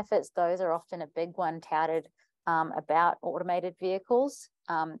 Accessibility benefits, those are often a big one touted about automated vehicles,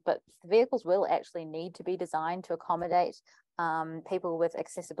 but the vehicles will actually need to be designed to accommodate people with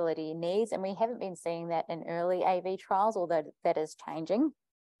accessibility needs, and we haven't been seeing that in early AV trials, although that is changing.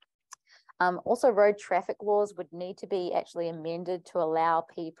 Also, road traffic laws would need to be actually amended to allow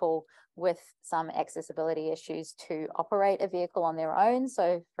people with some accessibility issues to operate a vehicle on their own.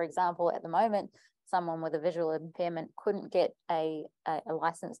 So, for example, at the moment, someone with a visual impairment couldn't get a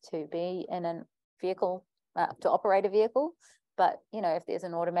license to be in a vehicle, to operate a vehicle. But, you know, if there's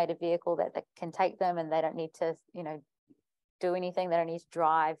an automated vehicle that can take them and they don't need to, you know, do anything, they don't need to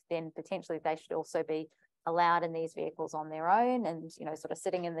drive, then potentially they should also be allowed in these vehicles on their own and, you know, sort of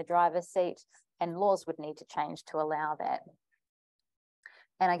sitting in the driver's seat, and laws would need to change to allow that.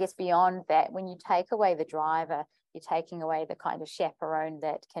 And I guess beyond that, when you take away the driver, you're taking away the kind of chaperone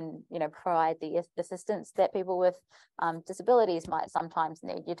that can, you know, provide the assistance that people with disabilities might sometimes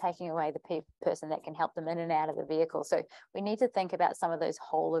need. You're taking away the person that can help them in and out of the vehicle. So we need to think about some of those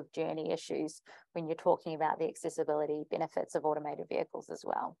whole of journey issues when you're talking about the accessibility benefits of automated vehicles as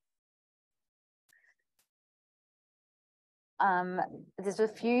well. There's a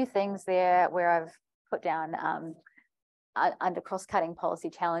few things there where I've put down under cross-cutting policy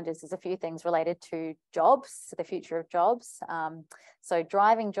challenges. There's a few things related to jobs, the future of jobs. So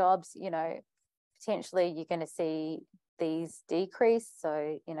driving jobs, you know, potentially you're going to see these decrease.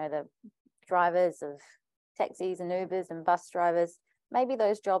 So, you know, the drivers of taxis and Ubers and bus drivers, maybe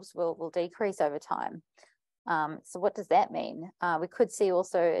those jobs will decrease over time. So what does that mean? We could see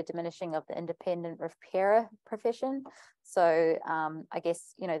also a diminishing of the independent repairer profession. So I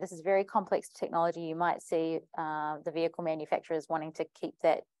guess, you know, this is very complex technology. You might see the vehicle manufacturers wanting to keep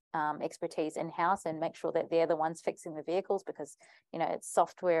that expertise in-house and make sure that they're the ones fixing the vehicles because, you know, it's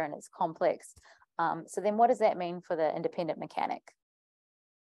software and it's complex. So then what does that mean for the independent mechanic?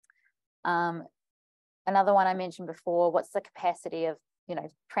 Another one I mentioned before, what's the capacity of, you know,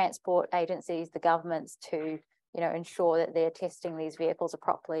 transport agencies, the governments to, you know, ensure that they're testing these vehicles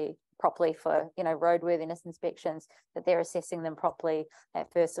properly for, you know, roadworthiness inspections, that they're assessing them properly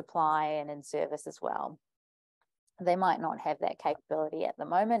at first supply and in service as well. They might not have that capability at the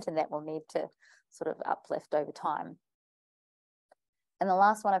moment, and that will need to sort of uplift over time. And the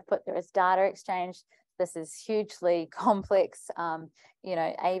last one I've put there is data exchange. This is hugely complex. You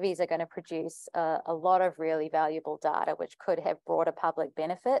know, AVs are going to produce a lot of really valuable data, which could have broader public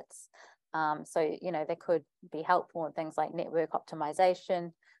benefits. So, you know, they could be helpful in things like network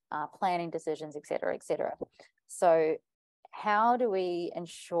optimization, planning decisions, et cetera, et cetera. So how do we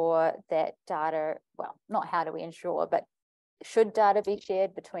ensure that data, well, not how do we ensure, but should data be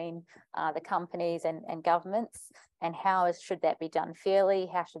shared between the companies and governments? And how should that be done fairly?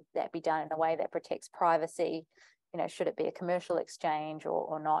 How should that be done in a way that protects privacy? You know, should it be a commercial exchange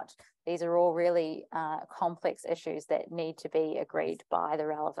or not? These are all really complex issues that need to be agreed by the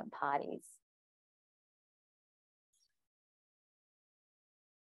relevant parties.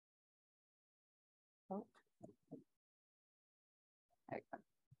 Oh. Okay.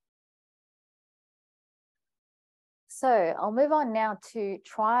 So I'll move on now to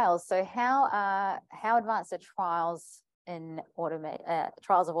trials. So how advanced are trials in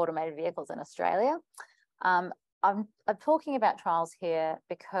trials of automated vehicles in Australia? I'm talking about trials here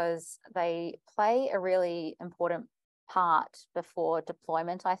because they play a really important part before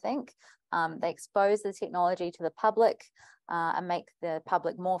deployment, I think. They expose the technology to the public and make the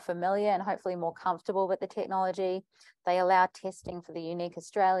public more familiar and hopefully more comfortable with the technology. They allow testing for the unique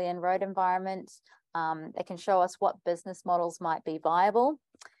Australian road environment. They can show us what business models might be viable,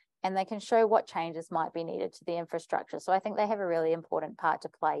 and they can show what changes might be needed to the infrastructure. So I think they have a really important part to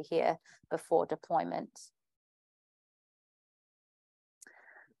play here before deployment.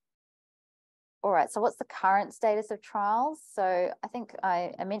 All right, so what's the current status of trials? So I think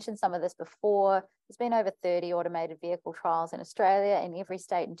I mentioned some of this before. There's been over 30 automated vehicle trials in Australia in every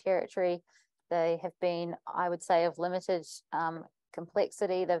state and territory. They have been, I would say, of limited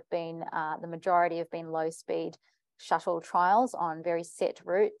complexity. They've been, the majority have been low speed shuttle trials on very set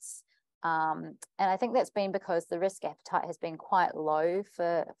routes. And I think that's been because the risk appetite has been quite low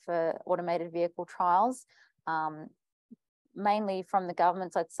for automated vehicle trials. Mainly from the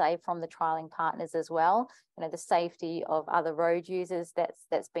governments, I'd say, from the trialling partners as well. You know, the safety of other road users,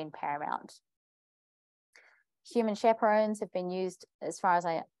 that's been paramount. Human chaperones have been used, as far as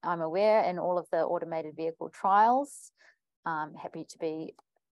I'm aware, in all of the automated vehicle trials. Happy to be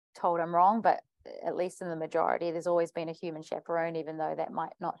told I'm wrong, but at least in the majority, there's always been a human chaperone, even though that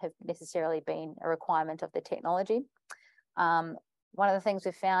might not have necessarily been a requirement of the technology. One of the things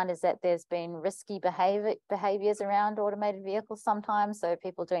we've found is that there's been risky behaviors around automated vehicles sometimes. So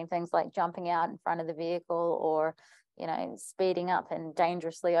people doing things like jumping out in front of the vehicle, or, you know, speeding up and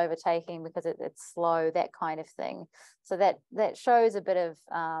dangerously overtaking because it's slow, that kind of thing. So that shows a bit of,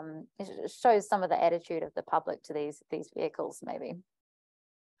 it shows some of the attitude of the public to these vehicles maybe.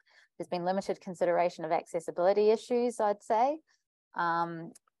 There's been limited consideration of accessibility issues, I'd say.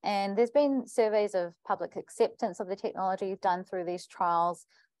 And there's been surveys of public acceptance of the technology done through these trials.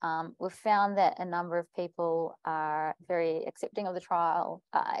 We've found that a number of people are very accepting of the trial,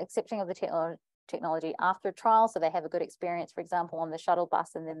 accepting of the technology after a trial. So they have a good experience, for example, on the shuttle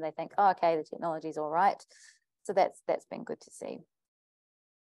bus, and then they think, oh, okay, the technology is all right. So that's been good to see.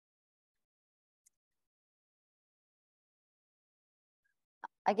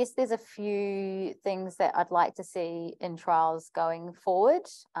 I guess there's a few things that I'd like to see in trials going forward.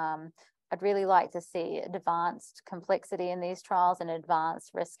 I'd really like to see advanced complexity in these trials and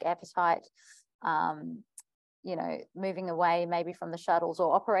advanced risk appetite, you know, moving away maybe from the shuttles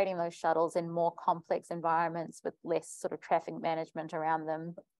or operating those shuttles in more complex environments with less sort of traffic management around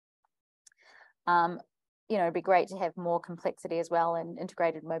them. You know, it'd be great to have more complexity as well in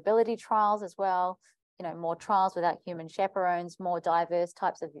integrated mobility trials as well. You know, more trials without human chaperones, more diverse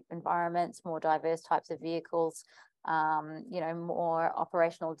types of environments, more diverse types of vehicles, you know, more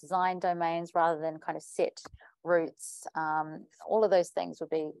operational design domains rather than kind of set routes. All of those things would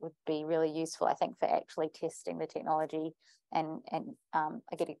be really useful, I think, for actually testing the technology and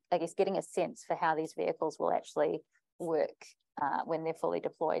I guess getting a sense for how these vehicles will actually work when they're fully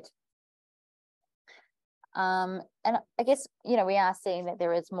deployed. And I guess, you know, we are seeing that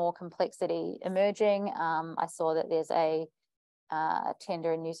there is more complexity emerging. I saw that there's a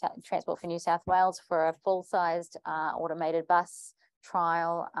tender in Transport for New South Wales for a full-sized automated bus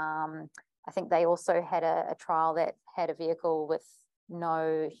trial. I think they also had a trial that had a vehicle with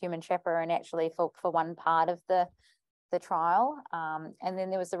no human chaperone actually for one part of the trial. And then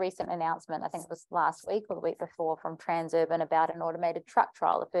there was a recent announcement, I think it was last week or the week before, from Transurban about an automated truck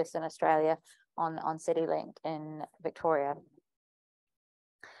trial, the first in Australia, on CityLink in Victoria.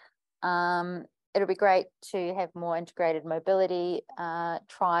 It'll be great to have more integrated mobility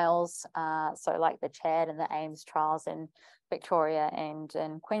trials, so like the CHAD and the AIMS trials in Victoria and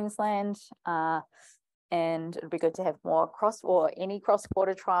in Queensland. And it'd be good to have more any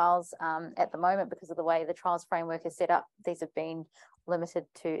cross-border trials. At the moment, because of the way the trials framework is set up, these have been limited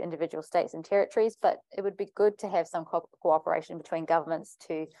to individual states and territories, but it would be good to have some cooperation between governments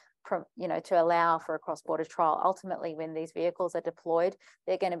to, you know, to allow for a cross-border trial. Ultimately, when these vehicles are deployed,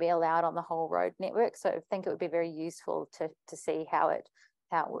 they're going to be allowed on the whole road network. So I think it would be very useful to see how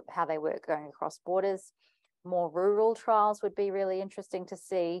they work going across borders. More rural trials would be really interesting to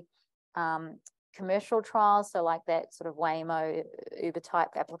see. Commercial trials, so like that sort of Waymo, Uber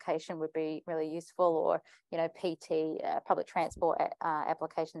type application would be really useful, or, you know, PT, public transport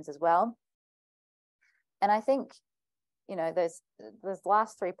applications as well. And I think, you know, those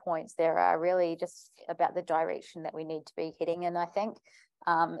last 3 points there are really just about the direction that we need to be heading in, I think.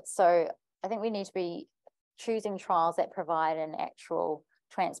 So I think we need to be choosing trials that provide an actual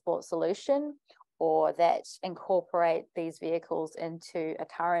transport solution, or that incorporate these vehicles into a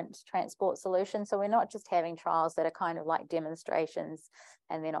current transport solution. So we're not just having trials that are kind of like demonstrations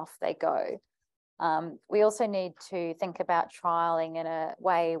and then off they go. We also need to think about trialing in a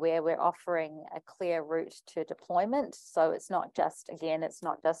way where we're offering a clear route to deployment. So it's not just, again, it's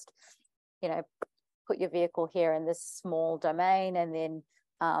not just, you know, put your vehicle here in this small domain and then,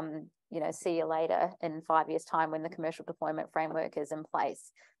 you know, see you later in 5 years' time when the commercial deployment framework is in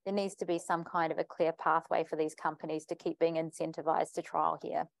place. There needs to be some kind of a clear pathway for these companies to keep being incentivized to trial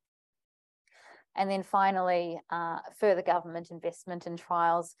here. And then finally, further government investment in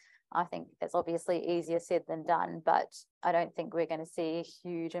trials. I think it's obviously easier said than done, but I don't think we're going to see a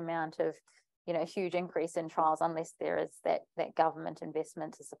huge amount of, you know, huge increase in trials unless there is that government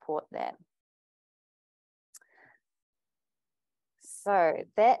investment to support that. So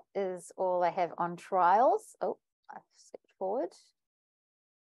that is all I have on trials. Oh, I've skipped forward.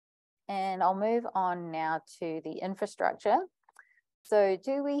 And I'll move on now to the infrastructure. So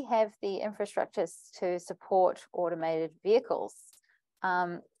do we have the infrastructure to support automated vehicles?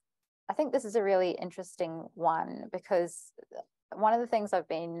 I think this is a really interesting one because one of the things I've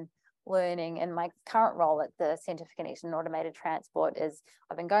been learning in my current role at the Centre for Connection and Automated Transport is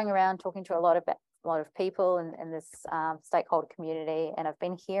I've been going around talking to a lot of people in this stakeholder community, and I've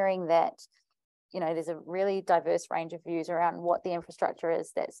been hearing that, you know, there's a really diverse range of views around what the infrastructure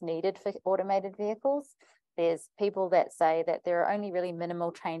is that's needed for automated vehicles. There's people that say that there are only really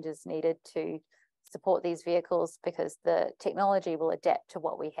minimal changes needed to support these vehicles because the technology will adapt to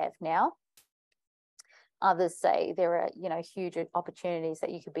what we have now. Others say there are, you know, huge opportunities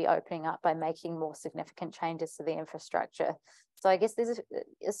that you could be opening up by making more significant changes to the infrastructure. So I guess there's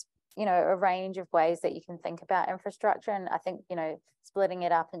you know, a range of ways that you can think about infrastructure. And I think, you know, splitting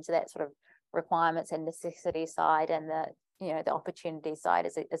it up into that sort of requirements and necessity side and the, you know, the opportunity side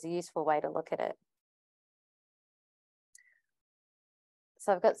is a useful way to look at it.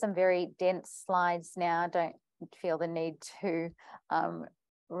 So I've got some very dense slides now. I don't feel the need to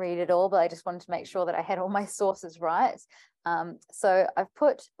read it all, but I just wanted to make sure that I had all my sources right. So I've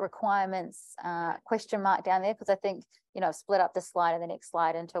put requirements question mark down there because I think, you know, I've split up the slide and the next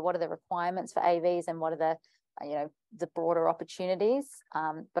slide into what are the requirements for AVs and what are the, you know, the broader opportunities.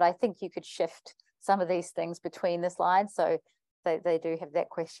 But I think you could shift some of these things between the slides. So they do have that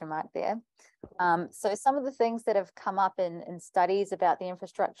question mark there. So some of the things that have come up in studies about the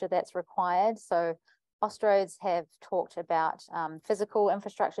infrastructure that's required. So Austroads have talked about physical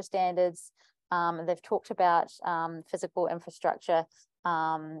infrastructure standards. They've talked about physical infrastructure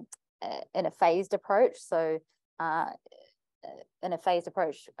in a phased approach. So in a phased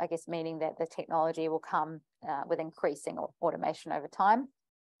approach, I guess, meaning that the technology will come with increasing automation over time.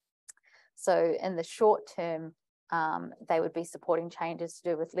 So in the short term, they would be supporting changes to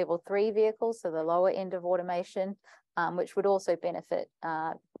do with level 3 vehicles, so the lower end of automation, which would also benefit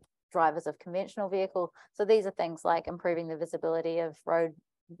drivers of conventional vehicle. So these are things like improving the visibility of road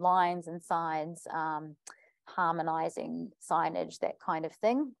lines and signs, harmonizing signage, that kind of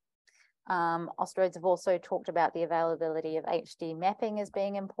thing. Austroads have also talked about the availability of HD mapping as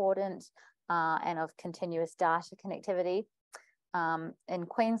being important and of continuous data connectivity. In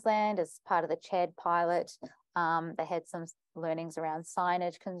Queensland, as part of the CHAD pilot, they had some learnings around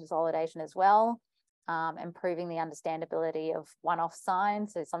signage consolidation as well, improving the understandability of one-off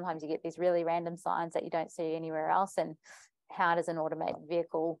signs. So sometimes you get these really random signs that you don't see anywhere else, and how does an automated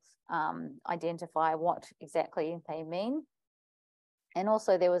vehicle identify what exactly they mean? And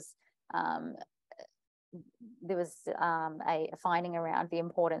also there was a finding around the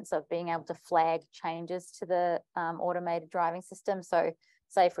importance of being able to flag changes to the automated driving system. So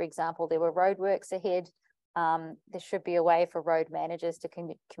say, for example, there were roadworks ahead. There should be a way for road managers to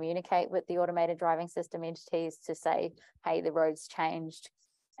communicate with the automated driving system entities to say, hey, the road's changed,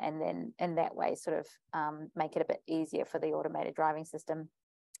 and then in that way sort of make it a bit easier for the automated driving system.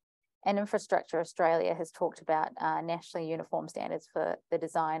 And Infrastructure Australia has talked about nationally uniform standards for the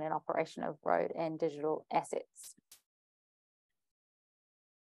design and operation of road and digital assets.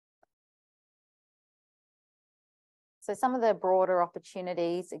 So some of the broader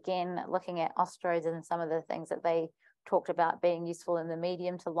opportunities, again, looking at Austroads and some of the things that they talked about being useful in the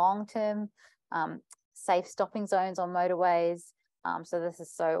medium to long term, safe stopping zones on motorways. So this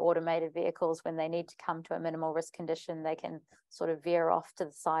is so automated vehicles, when they need to come to a minimal risk condition, they can sort of veer off to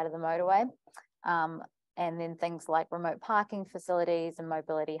the side of the motorway. And then things like remote parking facilities and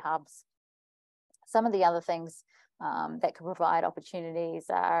mobility hubs. Some of the other things that could provide opportunities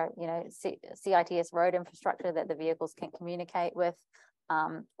are, you know, CITS road infrastructure that the vehicles can communicate with.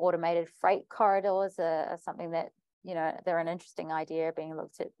 Automated freight corridors are something that, you know, they're an interesting idea being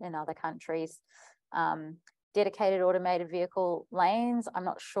looked at in other countries. Dedicated automated vehicle lanes, I'm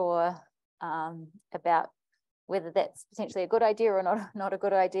not sure about whether that's potentially a good idea or not a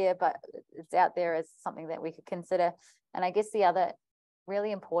good idea, but it's out there as something that we could consider. And I guess the other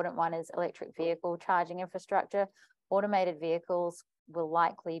really important one is electric vehicle charging infrastructure. Automated vehicles will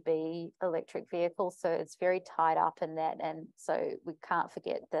likely be electric vehicles, so it's very tied up in that, and so we can't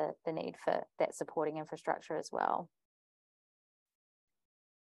forget the need for that supporting infrastructure as well.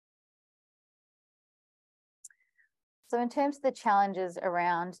 So in terms of the challenges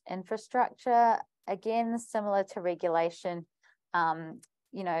around infrastructure, again, similar to regulation,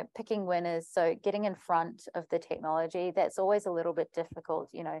 you know, picking winners, so getting in front of the technology, that's always a little bit difficult.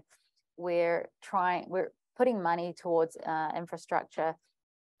 You know, we're putting money towards infrastructure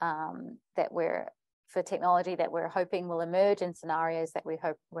for technology that we're hoping will emerge in scenarios that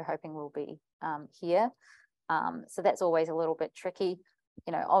we're hoping will be here. So that's always a little bit tricky.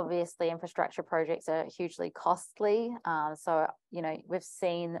 You know, obviously infrastructure projects are hugely costly. So, you know, we've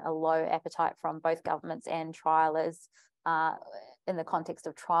seen a low appetite from both governments and trialers in the context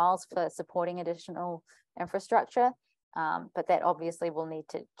of trials for supporting additional infrastructure. But that obviously will need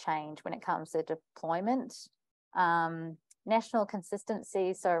to change when it comes to deployment. National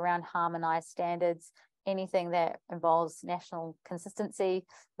consistency, so around harmonized standards, anything that involves national consistency,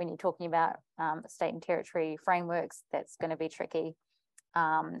 when you're talking about state and territory frameworks, that's going to be tricky.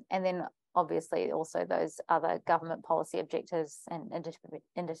 And then obviously also those other government policy objectives and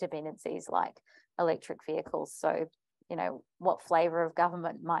interdependencies like electric vehicles. So, you know, what flavor of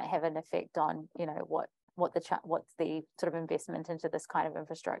government might have an effect on, you know, what's the sort of investment into this kind of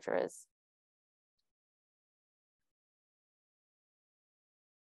infrastructure is.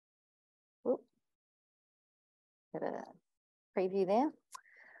 Oop. Get a preview there.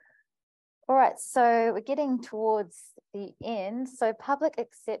 All right, so we're getting towards the end. So public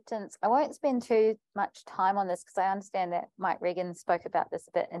acceptance, I won't spend too much time on this because I understand that Mike Regan spoke about this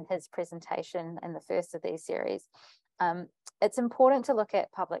a bit in his presentation in the first of these series. It's important to look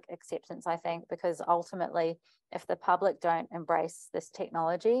at public acceptance, I think, because ultimately, if the public don't embrace this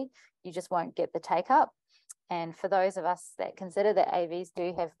technology, you just won't get the take up. And for those of us that consider that AVs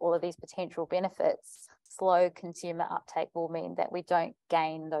do have all of these potential benefits, slow consumer uptake will mean that we don't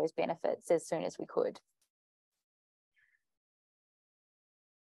gain those benefits as soon as we could.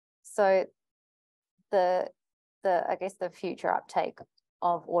 So I guess the future uptake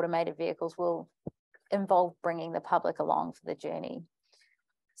of automated vehicles will involve bringing the public along for the journey.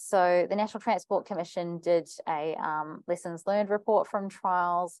 So the National Transport Commission did a lessons learned report from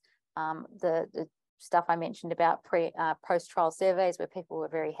trials. The stuff I mentioned about post-trial surveys where people were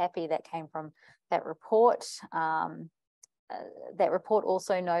very happy, that came from that report. That report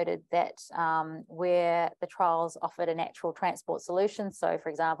also noted that where the trials offered a natural transport solution, so for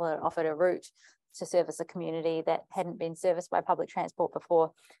example, it offered a route to service a community that hadn't been serviced by public transport before,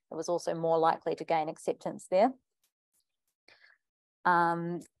 it was also more likely to gain acceptance there.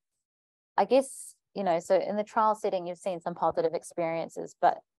 I guess, you know, so in the trial setting, you've seen some positive experiences,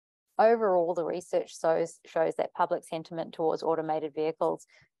 but overall, the research shows that public sentiment towards automated vehicles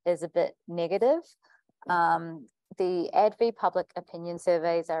is a bit negative. The ADV public opinion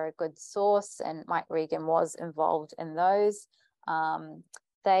surveys are a good source, and Mike Regan was involved in those.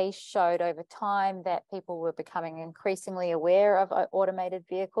 They showed over time that people were becoming increasingly aware of automated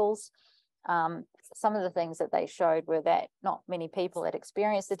vehicles. Some of the things that they showed were that not many people had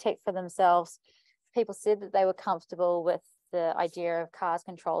experienced the tech for themselves. People said that they were comfortable with the idea of cars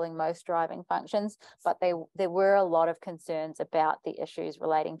controlling most driving functions, but there were a lot of concerns about the issues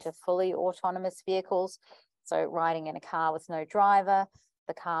relating to fully autonomous vehicles. So riding in a car with no driver,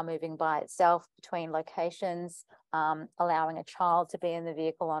 the car moving by itself between locations, allowing a child to be in the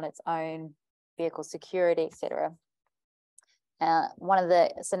vehicle on its own, vehicle security, etc. One of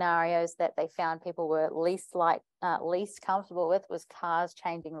the scenarios that they found people were least comfortable with was cars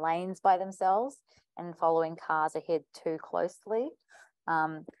changing lanes by themselves and following cars ahead too closely.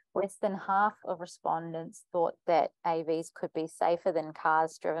 Less than half of respondents thought that AVs could be safer than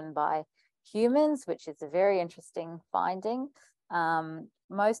cars driven by humans, which is a very interesting finding.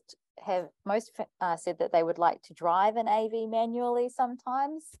 Most said that they would like to drive an AV manually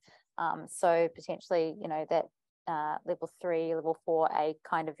sometimes. So potentially, you know, that level 3, level 4A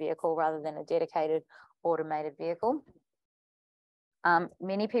kind of vehicle rather than a dedicated automated vehicle.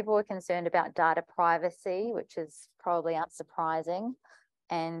 Many people were concerned about data privacy, which is probably unsurprising,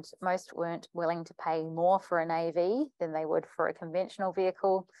 and most weren't willing to pay more for an AV than they would for a conventional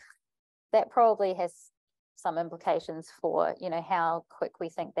vehicle. That probably has some implications for, you know, how quick we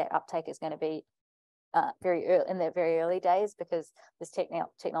think that uptake is going to be in the very early days, because this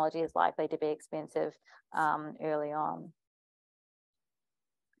technology is likely to be expensive early on.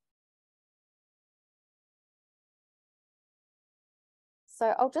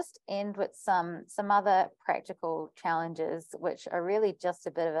 So I'll just end with some other practical challenges, which are really just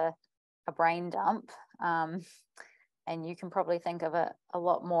a bit of a brain dump. And you can probably think of a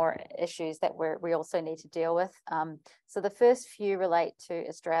lot more issues that we also need to deal with. So the first few relate to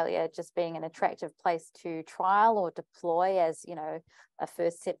Australia just being an attractive place to trial or deploy as, you know, a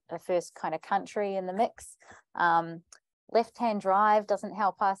first kind of country in the mix. Left-hand drive doesn't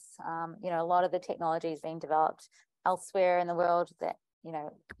help us. You know, a lot of the technology is being developed elsewhere in the world that, you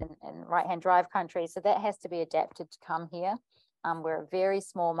know, in right-hand drive countries. So that has to be adapted to come here. We're a very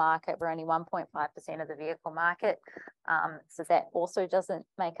small market. We're only 1.5% of the vehicle market. So that also doesn't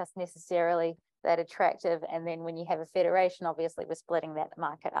make us necessarily that attractive. And then when you have a federation, obviously we're splitting that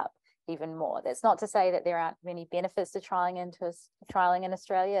market up even more. That's not to say that there aren't many benefits to trialing in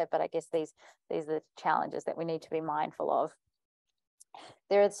Australia, but I guess these are the challenges that we need to be mindful of.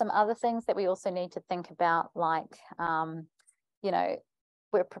 There are some other things that we also need to think about, like, you know,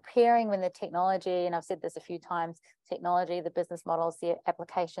 we're preparing when the technology, and I've said this a few times, technology, the business models, the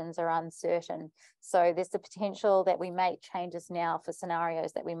applications are uncertain. So there's the potential that we make changes now for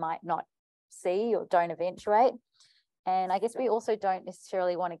scenarios that we might not see or don't eventuate. And I guess we also don't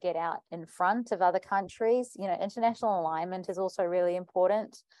necessarily want to get out in front of other countries. You know, international alignment is also really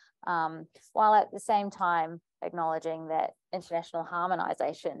important, while at the same time acknowledging that international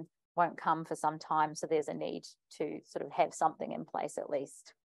harmonization won't come for some time. So there's a need to sort of have something in place at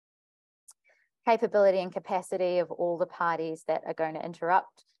least. Capability and capacity of all the parties that are going to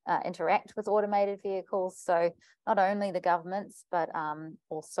interact with automated vehicles. So not only the governments, but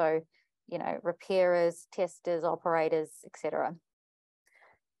also, you know, repairers, testers, operators, etc.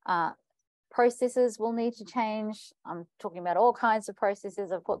 Processes will need to change. I'm talking about all kinds of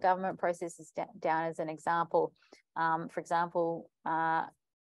processes. I've put government processes down as an example. For example,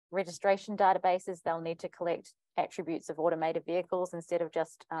 registration databases, they'll need to collect attributes of automated vehicles instead of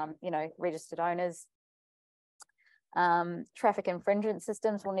just, you know, registered owners. Traffic infringement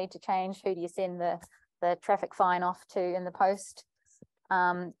systems will need to change. Who do you send the traffic fine off to in the post?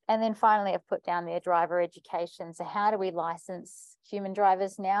 And then finally, I've put down there driver education. So how do we license human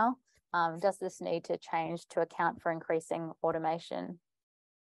drivers now? Does this need to change to account for increasing automation?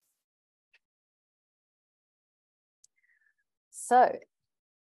 So,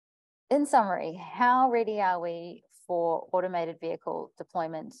 in summary, how ready are we for automated vehicle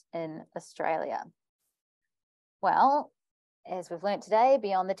deployment in Australia? Well, as we've learned today,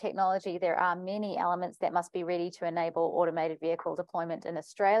 beyond the technology, there are many elements that must be ready to enable automated vehicle deployment in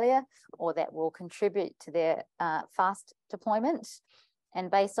Australia, or that will contribute to their fast deployment.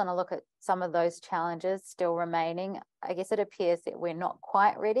 And based on a look at some of those challenges still remaining, I guess it appears that we're not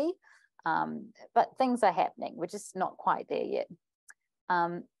quite ready, but things are happening. We're just not quite there yet.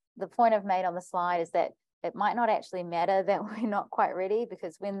 The point I've made on the slide is that it might not actually matter that we're not quite ready,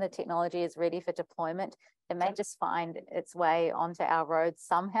 because when the technology is ready for deployment, it may just find its way onto our roads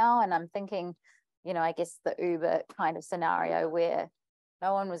somehow. And I'm thinking, you know, I guess the Uber kind of scenario where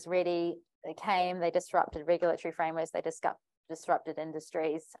no one was ready, they came, they disrupted regulatory frameworks, they disrupted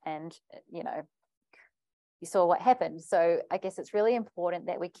industries, and, you know, you saw what happened. So I guess it's really important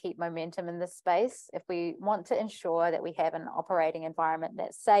that we keep momentum in this space. If we want to ensure that we have an operating environment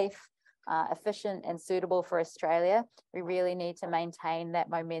that's safe, efficient and suitable for Australia, we really need to maintain that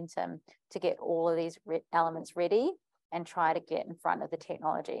momentum to get all of these elements ready and try to get in front of the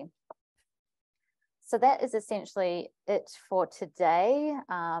technology. So that is essentially it for today.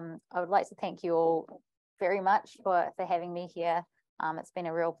 I would like to thank you all very much for having me here. It's been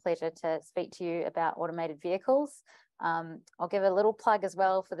a real pleasure to speak to you about automated vehicles. I'll give a little plug as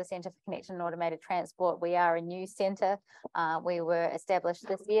well for the Centre for Connected and Automated Transport. We are a new centre. We were established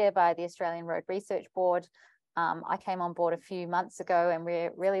this year by the Australian Road Research Board. I came on board a few months ago, and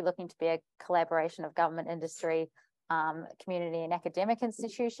we're really looking to be a collaboration of government, industry, community and academic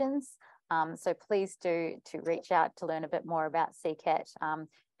institutions. So please do reach out to learn a bit more about CCAT.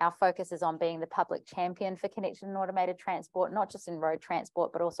 Our focus is on being the public champion for connected and automated transport, not just in road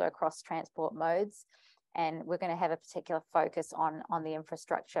transport, but also across transport modes. And we're going to have a particular focus on the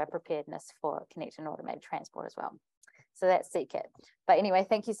infrastructure preparedness for connected and automated transport as well. So that's CCAT. But anyway,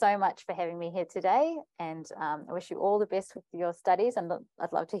 thank you so much for having me here today. And I wish you all the best with your studies. And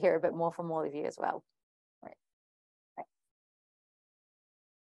I'd love to hear a bit more from all of you as well.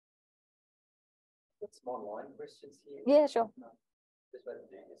 Got some online questions here. Yeah, sure. Just way to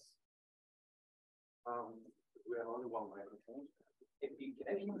do this. We have only one microphone. If you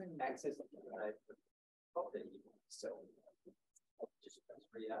can access the property, so just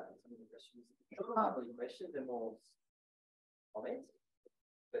read out some of the questions. Not really questions, they're more comments.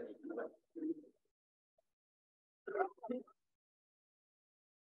 But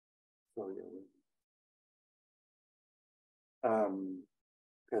Sorry.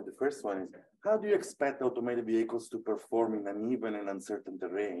 Okay, the first one is, how do you expect automated vehicles to perform in uneven and uncertain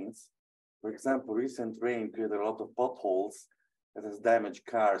terrains? For example, recent rain created a lot of potholes that has damaged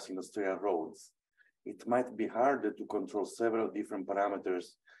cars in Australian roads. It might be harder to control several different parameters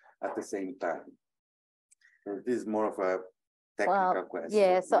at the same time. So this is more of a technical question.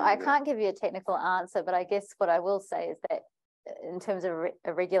 Yeah, so I can't give you a technical answer, but I guess what I will say is that in terms of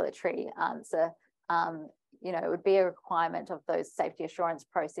a regulatory answer, you know, it would be a requirement of those safety assurance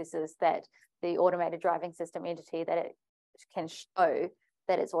processes that the automated driving system entity, that it can show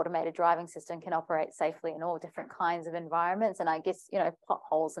that its automated driving system can operate safely in all different kinds of environments. And I guess, you know,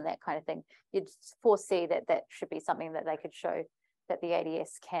 potholes and that kind of thing, you'd foresee that that should be something that they could show that the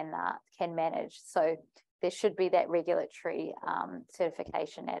ADS can manage. So there should be that regulatory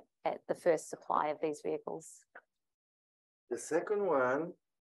certification at the first supply of these vehicles. The second one,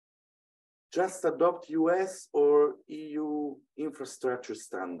 just adopt US or EU infrastructure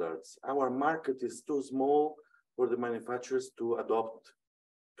standards. Our market is too small for the manufacturers to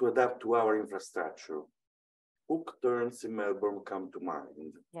adapt to our infrastructure. Hook turns in Melbourne come to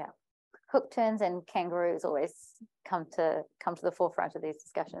mind. Yeah, hook turns and kangaroos always come to the forefront of these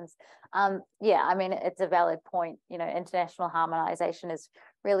discussions. Yeah, I mean, it's a valid point. You know, international harmonization is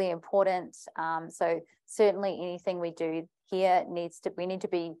really important. So certainly anything we do here we need to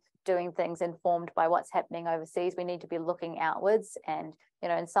be doing things informed by what's happening overseas. We need to be looking outwards, and you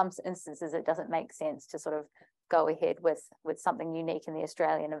know, in some instances it doesn't make sense to sort of go ahead with something unique in the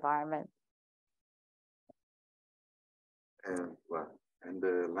Australian environment. And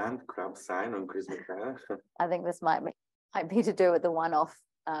the land crab sign on Christmas Day. I think this might be to do with the one-off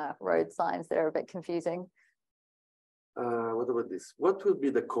road signs that are a bit confusing. What about this? What will be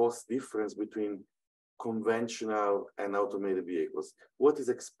the cost difference between conventional and automated vehicles? What is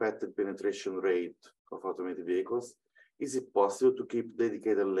expected penetration rate of automated vehicles? Is it possible to keep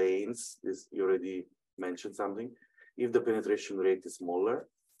dedicated lanes? You already mentioned something. If the penetration rate is smaller?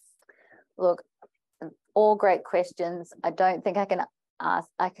 Look, all great questions. I don't think I can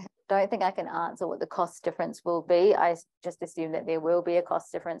answer what the cost difference will be. I just assume that there will be a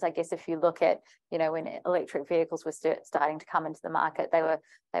cost difference. I guess if you look at, you know, when electric vehicles were starting to come into the market, they were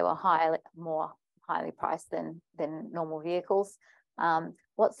more highly priced than normal vehicles.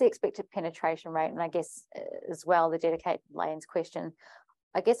 What's the expected penetration rate? And I guess as well, the dedicated lanes question.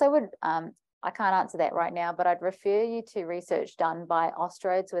 I guess I can't answer that right now, but I'd refer you to research done by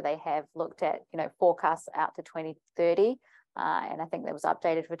Austroads, where they have looked at, you know, forecasts out to 2030. And I think that was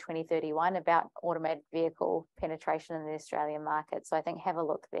updated for 2031 about automated vehicle penetration in the Australian market. So I think have a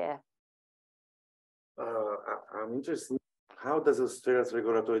look there. I'm interested. How does Australia's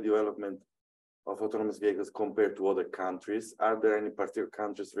regulatory development of autonomous vehicles compare to other countries? Are there any particular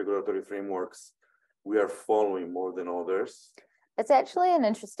countries' regulatory frameworks we are following more than others? It's actually an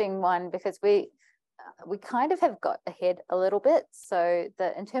interesting one because we kind of have got ahead a little bit. So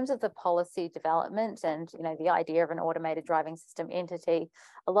in terms of the policy development and, you know, the idea of an automated driving system entity,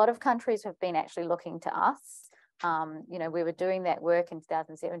 a lot of countries have been actually looking to us. You know, we were doing that work in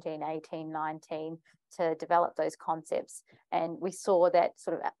 2017, 18, 19 to develop those concepts. And we saw that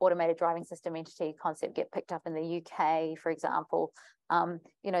sort of automated driving system entity concept get picked up in the UK, for example.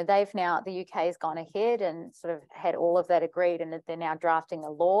 You know, the UK has gone ahead and sort of had all of that agreed, and they're now drafting a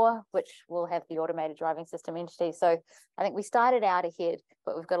law which will have the automated driving system entity. So I think we started out ahead,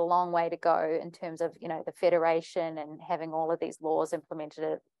 but we've got a long way to go in terms of, you know, the federation and having all of these laws implemented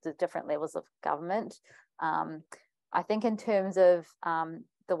at the different levels of government. I think in terms of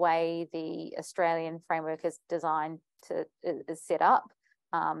the way the Australian framework is designed is set up,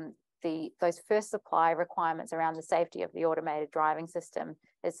 those first supply requirements around the safety of the automated driving system,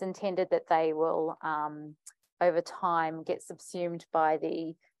 it's intended that they will over time get subsumed by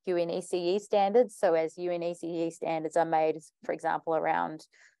the UNECE standards. So as UNECE standards are made, for example, around,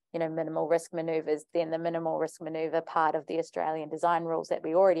 you know, minimal risk maneuvers, then the minimal risk maneuver part of the Australian design rules that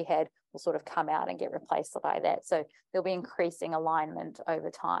we already had will sort of come out and get replaced by that. So there'll be increasing alignment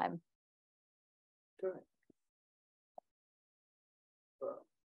over time. Good.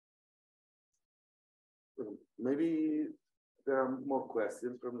 Maybe there are more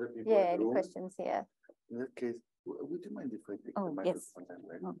questions from the people. Yeah, any questions here? In that case, would you mind if I take the microphone? Yes.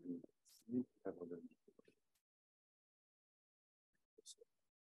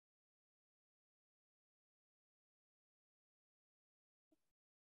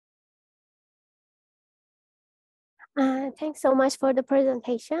 Thanks so much for the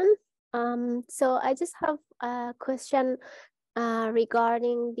presentation. So I just have a question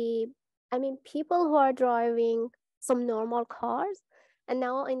regarding people who are driving some normal cars And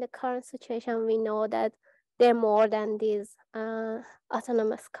now in the current situation, we know that they're more than these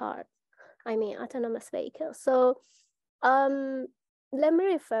autonomous cars. I mean, autonomous vehicles. So let me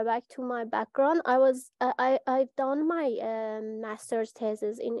refer back to my background. I've done my master's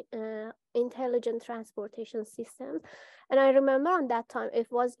thesis in intelligent transportation systems, and I remember on that time it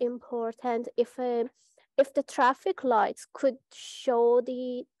was important if the traffic lights could show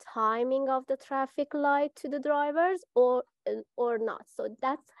the timing of the traffic light to the drivers or not. So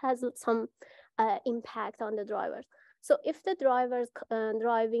that has some impact on the drivers. So if the drivers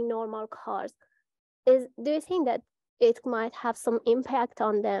driving normal cars, do you think that it might have some impact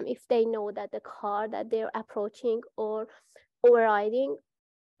on them if they know that the car that they're approaching or overriding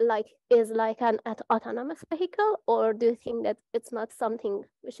is like an autonomous vehicle, or do you think that it's not something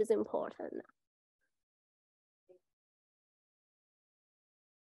which is important?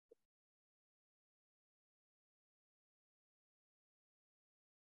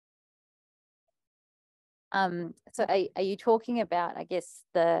 So are you talking about, I guess,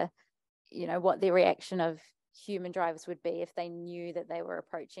 what the reaction of human drivers would be if they knew that they were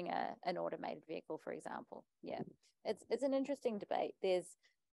approaching an automated vehicle, for example? Yeah, it's an interesting debate. There's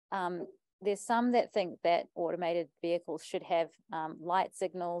some that think that automated vehicles should have light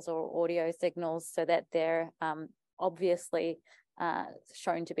signals or audio signals so that they're obviously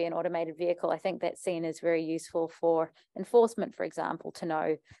shown to be an automated vehicle. I think that's seen as very useful for enforcement, for example, to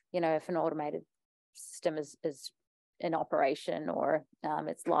know, if an automated system is in operation or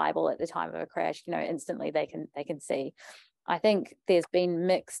it's liable at the time of a crash, instantly they can see. I think there's been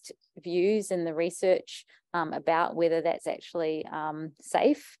mixed views in the research about whether that's actually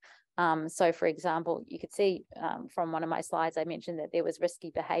safe. So for example, you could see from one of my slides, I mentioned that there was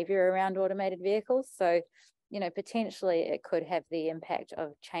risky behavior around automated vehicles. So, potentially it could have the impact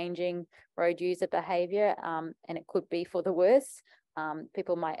of changing road user behavior, and it could be for the worse.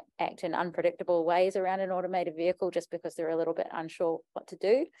 People might act in unpredictable ways around an automated vehicle just because they're a little bit unsure what to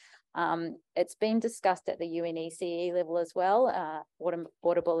do. It's been discussed at the UNSW level as well,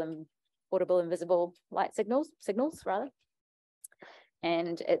 audible and visible light signals rather.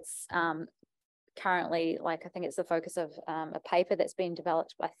 And it's currently, I think it's the focus of a paper that's been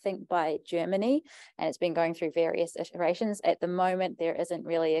developed, I think, by Germany, and it's been going through various iterations. At the moment, there isn't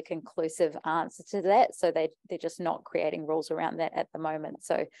really a conclusive answer to that, so they're just not creating rules around that at the moment.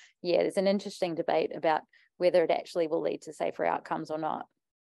 So yeah, there's an interesting debate about whether it actually will lead to safer outcomes or not.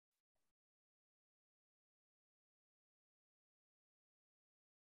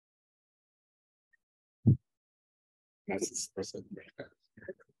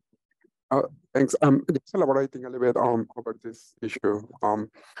 Thanks. Just elaborating a little bit over this issue.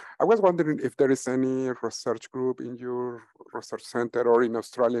 I was wondering if there is any research group in your research center or in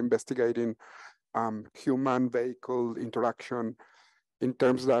Australia investigating human-vehicle interaction in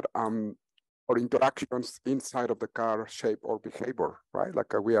terms that or interactions inside of the car shape or behavior, right?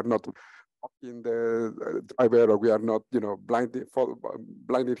 Like we are not in the driver, or we are not,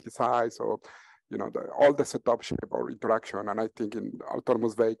 blinding his eyes, or all the setup shape or interaction. And I think in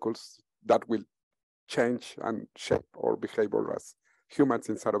autonomous vehicles, that will change and shape our behavior as humans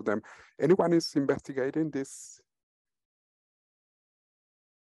inside of them. Anyone is investigating this?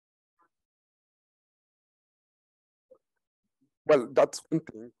 Well, that's one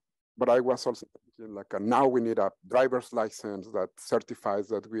thing, but I was also thinking now we need a driver's license that certifies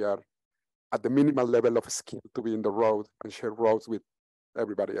that we are at the minimal level of skill to be in the road and share roads with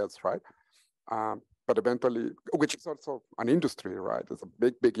everybody else, right? But eventually, which is also an industry, right? It's a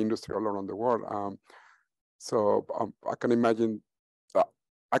big, big industry all around the world. So I can imagine,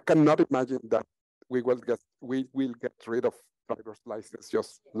 I cannot imagine that we will get rid of driver's license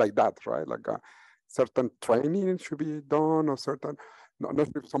just like that, right? Like certain training should be done, or certain, not if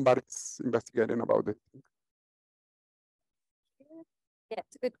somebody's investigating about it. Yeah,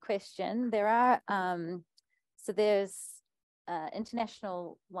 it's a good question. There are, so there's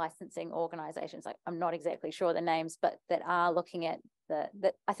international licensing organizations, I'm not exactly sure the names, but that are looking at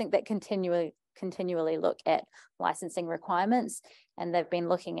I think that continually look at licensing requirements, and they've been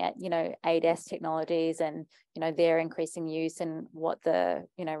looking at ADAS technologies and their increasing use and what the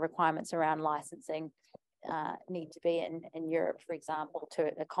requirements around licensing need to be in Europe, for example, to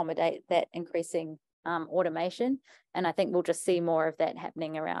accommodate that increasing automation. And I think we'll just see more of that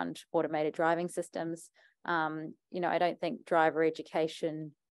happening around automated driving systems. I don't think driver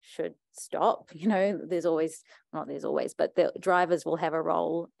education should stop. There's always, not there's always, but the drivers will have a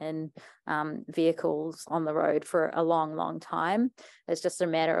role in vehicles on the road for a long, long time. It's just a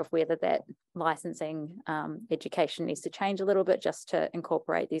matter of whether that licensing education needs to change a little bit just to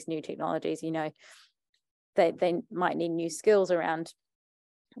incorporate these new technologies. They might need new skills around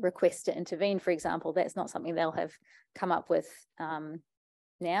request to intervene, for example, that's not something they'll have come up with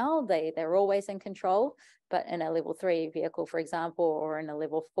now. They're always in control, but in a level 3 vehicle, for example, or in a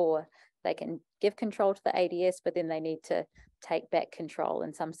level 4, they can give control to the ADS, but then they need to take back control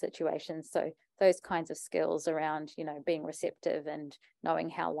in some situations. So those kinds of skills around, you know, being receptive and knowing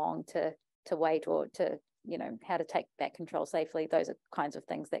how long to wait, or to, you know, how to take back control safely, those are kinds of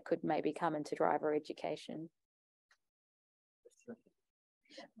things that could maybe come into driver education.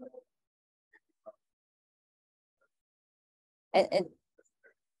 And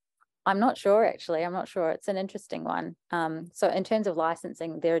I'm not sure, actually. I'm not sure. It's an interesting one. So in terms of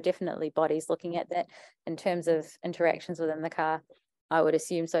licensing, there are definitely bodies looking at that. In terms of interactions within the car, I would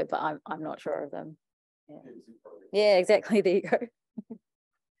assume so, but I'm not sure of them. Yeah, exactly. There you go.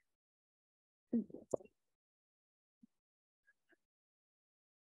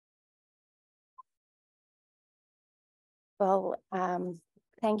 Well,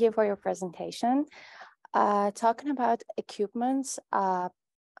 thank you for your presentation. Talking about equipments,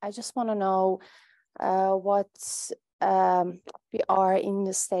 I just want to know what we are in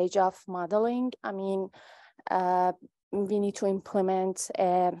the stage of modeling. I mean, we need to implement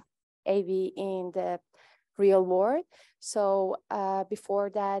AV in the real world. So before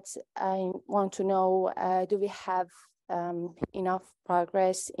that, I want to know, do we have enough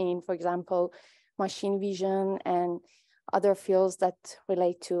progress in, for example, machine vision and other fields that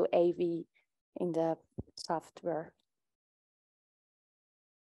relate to AV in the software?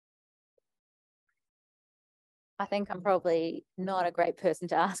 I think I'm probably not a great person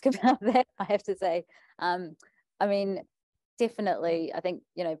to ask about that, I have to say. I mean, definitely, I think,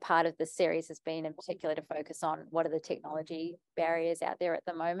 you know, part of the series has been in particular to focus on what are the technology barriers out there at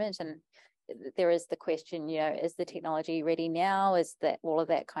the moment. And there is the question, you know, is the technology ready now? Is that all of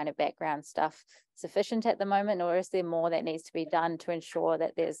that kind of background stuff sufficient at the moment? Or is there more that needs to be done to ensure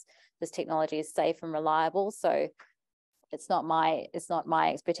that this technology is safe and reliable? So it's not my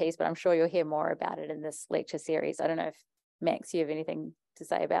expertise, but I'm sure you'll hear more about it in this lecture series. I don't know if, Max, you have anything to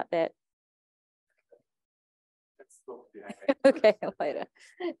say about that? Okay, later.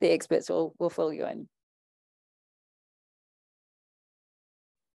 The experts will fill you in.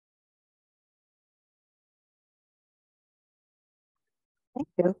 Thank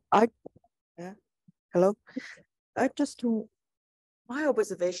you. Hello. My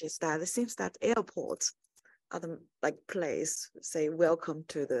observation is that it seems that airports are the place, say, welcome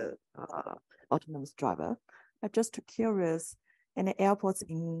to the autonomous driver. I'm just curious, any airports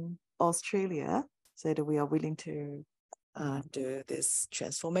in Australia said we are willing to do this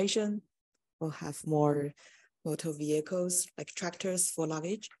transformation, or have more motor vehicles like tractors for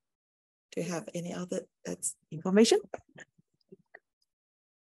luggage? Do you have any other information?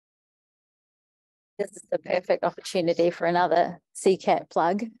 This is the perfect opportunity for another CCAT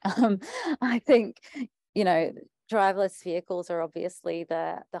plug. I think, you know, driverless vehicles are obviously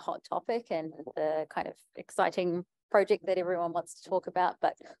the hot topic and the kind of exciting project that everyone wants to talk about,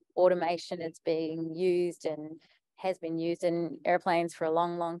 but automation is being used and has been used in airplanes for a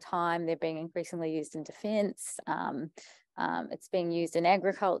long, long time. They're being increasingly used in defense. It's being used in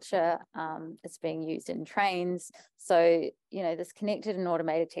agriculture. It's being used in trains. So, you know, this connected and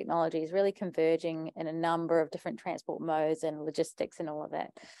automated technology is really converging in a number of different transport modes and logistics and all of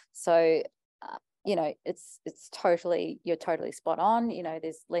that. So, you know, you're totally spot on. You know,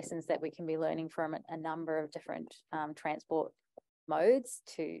 there's lessons that we can be learning from a number of different transport modes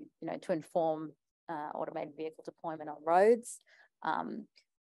to inform automated vehicle deployment on roads.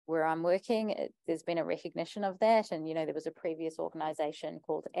 Where I'm working, there's been a recognition of that. And, you know, there was a previous organization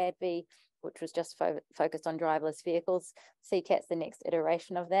called ADVI, which was just focused on driverless vehicles. CCAT's the next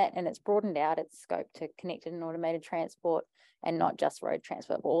iteration of that. And it's broadened out its scope to connected and automated transport, and not just road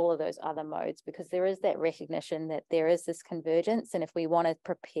transport, but all of those other modes, because there is that recognition that there is this convergence. And if we want to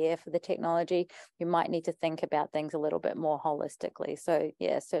prepare for the technology, we might need to think about things a little bit more holistically. So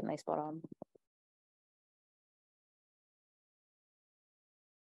yeah, certainly spot on.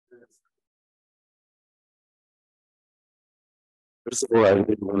 First of all, I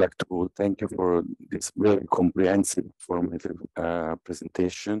really would like to thank you for this very comprehensive, informative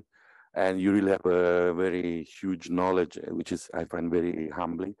presentation. And you really have a very huge knowledge, which is, I find, very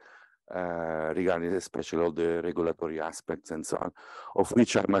humbling, regarding especially all the regulatory aspects and so on, of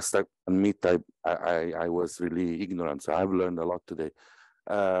which I must admit I was really ignorant. So I've learned a lot today.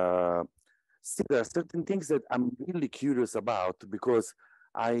 Still, there are certain things that I'm really curious about, because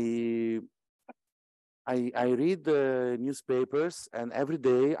I read the newspapers, and every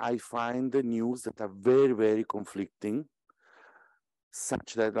day I find the news that are very, very conflicting.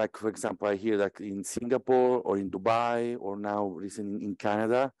 such that, like, for example, I hear that in Singapore or in Dubai or now recently in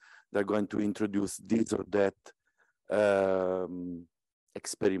Canada, they're going to introduce this or that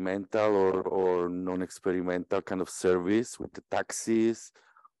experimental or non-experimental kind of service with the taxis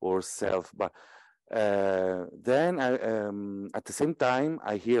or self. But then at the same time,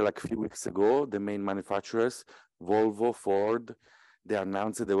 I hear like a few weeks ago, the main manufacturers, Volvo, Ford, they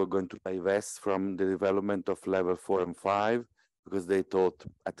announced that they were going to divest from the development of level 4 and 5 because they thought,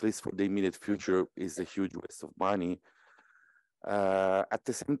 at least for the immediate future, is a huge waste of money. At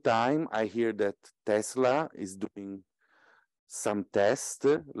the same time, I hear that Tesla is doing some tests,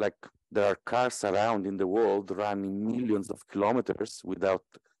 like there are cars around in the world running millions of kilometers without,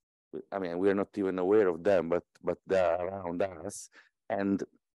 I mean, we're not even aware of them, but they're around us. And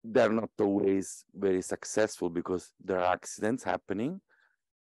they're not always very successful because there are accidents happening.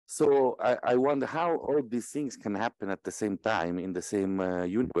 So I wonder how all these things can happen at the same time in the same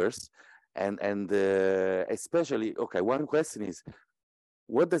universe. And especially, okay, one question is,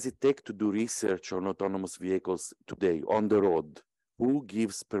 what does it take to do research on autonomous vehicles today on the road? Who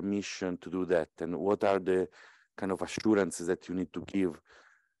gives permission to do that? And what are the kind of assurances that you need to give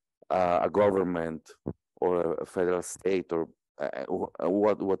a government or a federal state or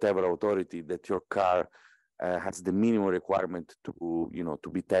whatever authority that your car has the minimum requirement to, you know, to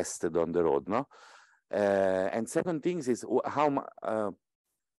be tested on the road, no? And second things is how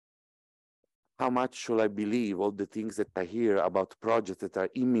much should I believe all the things that I hear about projects that are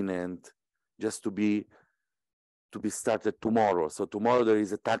imminent just to be started tomorrow? So tomorrow there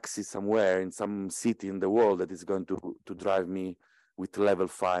is a taxi somewhere in some city in the world that is going to drive me with level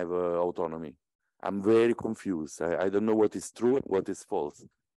 5 autonomy. I'm very confused. I don't know what is true and what is false.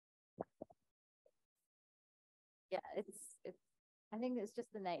 Yeah, I think it's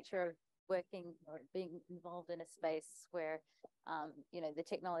just the nature of working or being involved in a space where, you know, the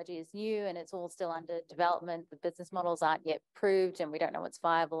technology is new and it's all still under development. The business models aren't yet proved and we don't know what's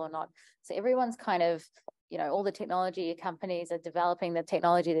viable or not. So everyone's kind of, you know, all the technology companies are developing the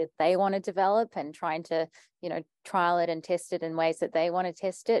technology that they want to develop and trying to, you know, trial it and test it in ways that they want to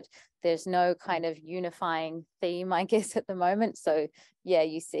test it. There's no kind of unifying theme, I guess, at the moment. So yeah,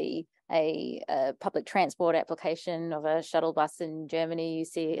 you see a public transport application of a shuttle bus in Germany. You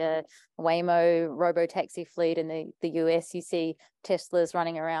see a Waymo robo-taxi fleet in the US. You see Teslas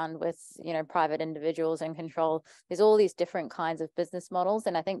running around with, you know, private individuals in control. There's all these different kinds of business models.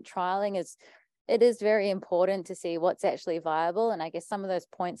 And I think trialing it is very important to see what's actually viable. And I guess some of those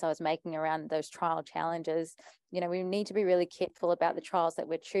points I was making around those trial challenges, you know, we need to be really careful about the trials that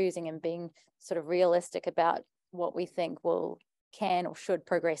we're choosing and being sort of realistic about what we think can or should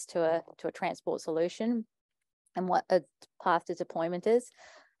progress to a transport solution and what a path to deployment is.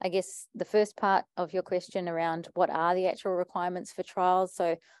 I guess the first part of your question around what are the actual requirements for trials.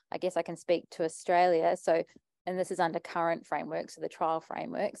 So I guess I can speak to Australia. So, and this is under current frameworks, so the trial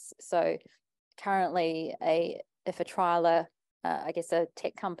frameworks. So currently if a trialer, I guess a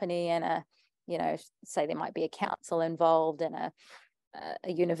tech company and you know, say there might be a council involved and a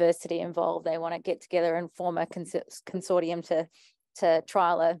university involved, they want to get together and form a consortium to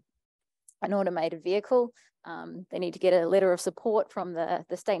trial an automated vehicle. They need to get a letter of support from the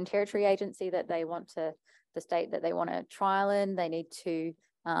state and territory agency that they want to, the state that they want to trial in. They need to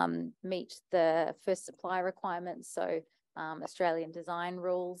meet the first supply requirements, so Australian design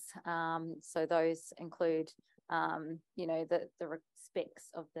rules. So those include, you know, the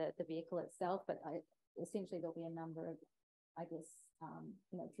specs of the vehicle itself, but essentially there'll be a number of, I guess,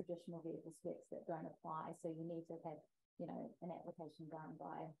 you know, traditional vehicle specs that don't apply. So you need to have, you know, an application done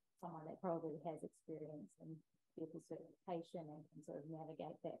by someone that probably has experience in vehicle certification and can sort of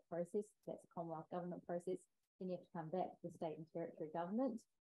navigate that process. That's a Commonwealth government process. Then you have to come back to the state and territory government,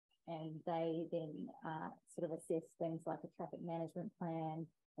 and they then sort of assess things like a traffic management plan,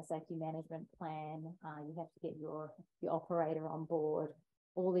 a safety management plan. You have to get your operator on board.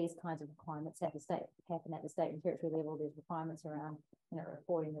 All these kinds of requirements happen at the state and territory level. There's requirements around, you know,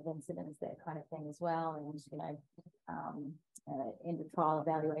 reporting of incidents, that kind of thing as well, and, you know, end of trial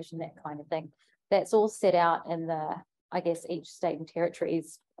evaluation, that kind of thing. That's all set out in the, I guess, each state and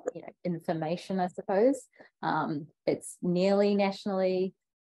territory's, you know, information, I suppose. It's nearly nationally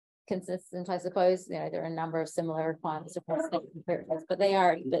consistent, I suppose. You know, there are a number of similar requirements across state and territories, but they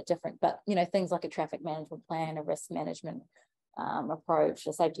are a bit different. But, you know, things like a traffic management plan, a risk management approach,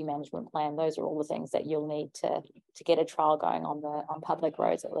 a safety management plan, those are all the things that you'll need to get a trial going on public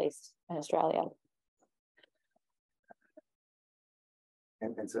roads, at least in Australia.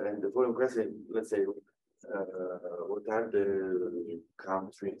 And the following question, let's say, what are the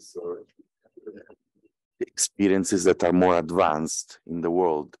countries or experiences that are more advanced in the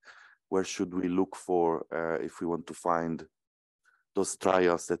world? Where should we look for if we want to find those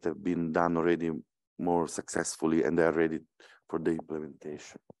trials that have been done already more successfully and they are ready for the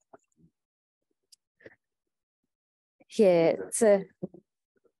implementation? Yeah, so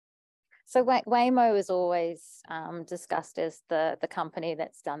Waymo is always discussed as the company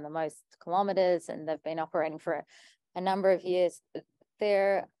that's done the most kilometers, and they've been operating for a number of years.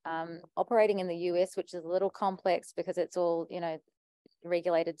 They're operating in the US, which is a little complex because it's all, you know,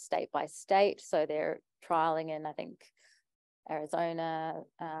 regulated state by state. So they're trialing in, I think, Arizona,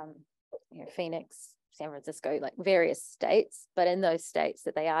 you know, Phoenix, San Francisco, like various states. But in those states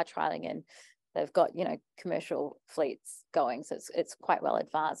that they are trialing in, they've got, you know, commercial fleets going. So it's quite well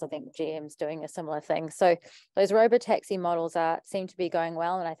advanced. I think GM's doing a similar thing. So those robotaxi models seem to be going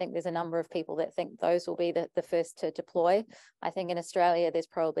well. And I think there's a number of people that think those will be the first to deploy. I think in Australia, there's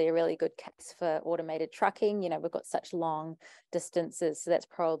probably a really good case for automated trucking. You know, we've got such long distances. So that's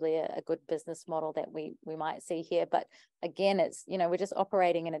probably a good business model that we might see here. But again, it's, you know, we're just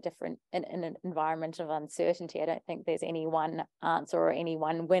operating in in an environment of uncertainty. I don't think there's any one answer or any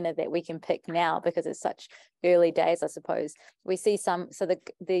one winner that we can pick now because it's such early days, I suppose. We see so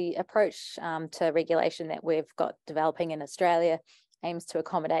the approach to regulation that we've got developing in Australia aims to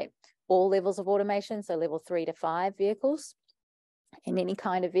accommodate all levels of automation, so level 3 to 5 vehicles in any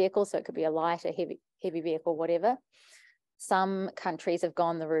kind of vehicle. So it could be a light, a heavy vehicle, whatever. Some countries have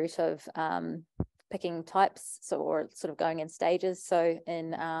gone the route of picking types, or sort of going in stages. So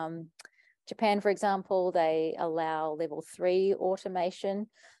in Japan, for example, they allow level 3 automation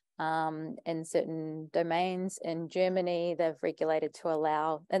in certain domains. In Germany, they've regulated to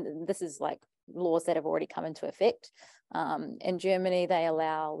allow, and this is like laws that have already come into effect. In Germany, they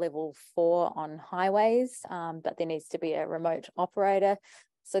allow level 4 on highways, but there needs to be a remote operator.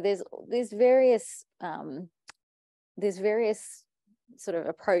 So there's various sort of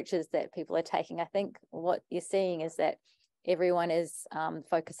approaches that people are taking. I think what you're seeing is that everyone is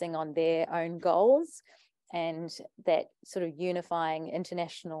focusing on their own goals, and that sort of unifying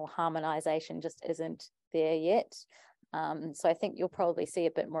international harmonization just isn't there yet. So I think you'll probably see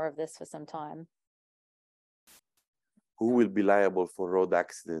a bit more of this for some time. Who will be liable for road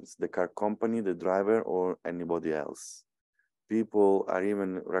accidents? The car company, the driver, or anybody else? People are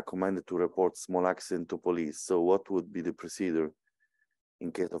even recommended to report small accident to police. So what would be the procedure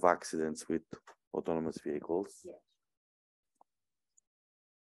in case of accidents with autonomous vehicles? Yeah.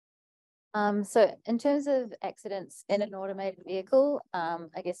 So in terms of accidents in an automated vehicle,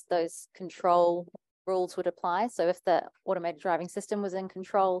 I guess those control rules would apply. So if the automated driving system was in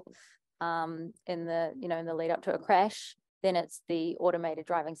control in the lead up to a crash, then it's the automated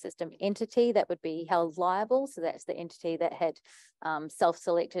driving system entity that would be held liable. So that's the entity that had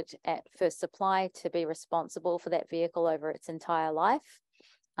self-selected at first supply to be responsible for that vehicle over its entire life.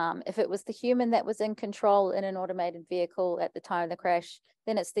 If it was the human that was in control in an automated vehicle at the time of the crash,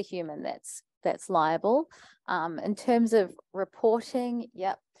 then it's the human that's liable. In terms of reporting,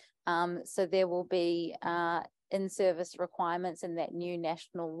 yep. So there will be in-service requirements in that new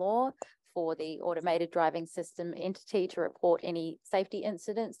national law for the automated driving system entity to report any safety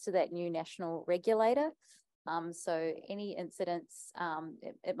incidents to that new national regulator. So any incidents,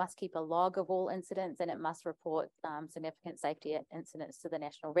 it must keep a log of all incidents, and it must report significant safety incidents to the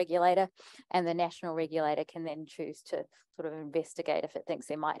national regulator, and the national regulator can then choose to sort of investigate if it thinks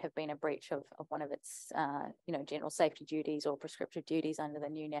there might have been a breach of one of its general safety duties or prescriptive duties under the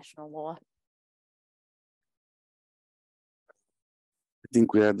new national law. I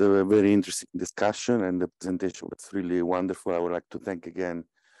think we had a very interesting discussion, and the presentation was really wonderful. I would like to thank again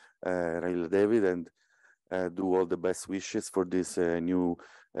Rahila David, and do all the best wishes for this new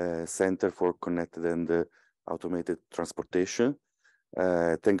Center for Connected and Automated Transportation.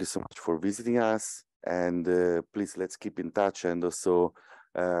 Thank you so much for visiting us, and please let's keep in touch, and also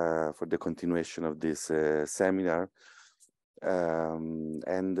for the continuation of this seminar.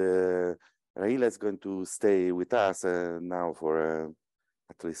 Rahila is going to stay with us now for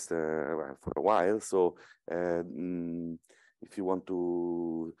at least for a while. So if you want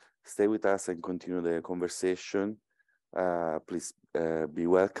to stay with us and continue the conversation, please be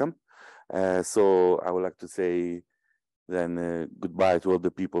welcome. So I would like to say then goodbye to all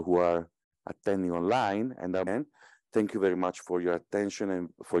the people who are attending online, and again, thank you very much for your attention and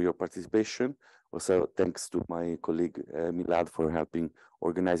for your participation. Also, thanks to my colleague Milad for helping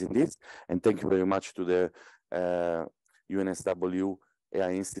organizing this, and thank you very much to the UNSW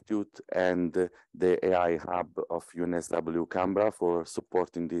AI Institute and the AI Hub of UNSW Canberra for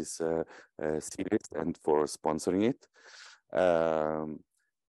supporting this series and for sponsoring it.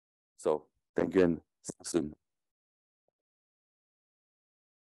 So thank you and See you soon.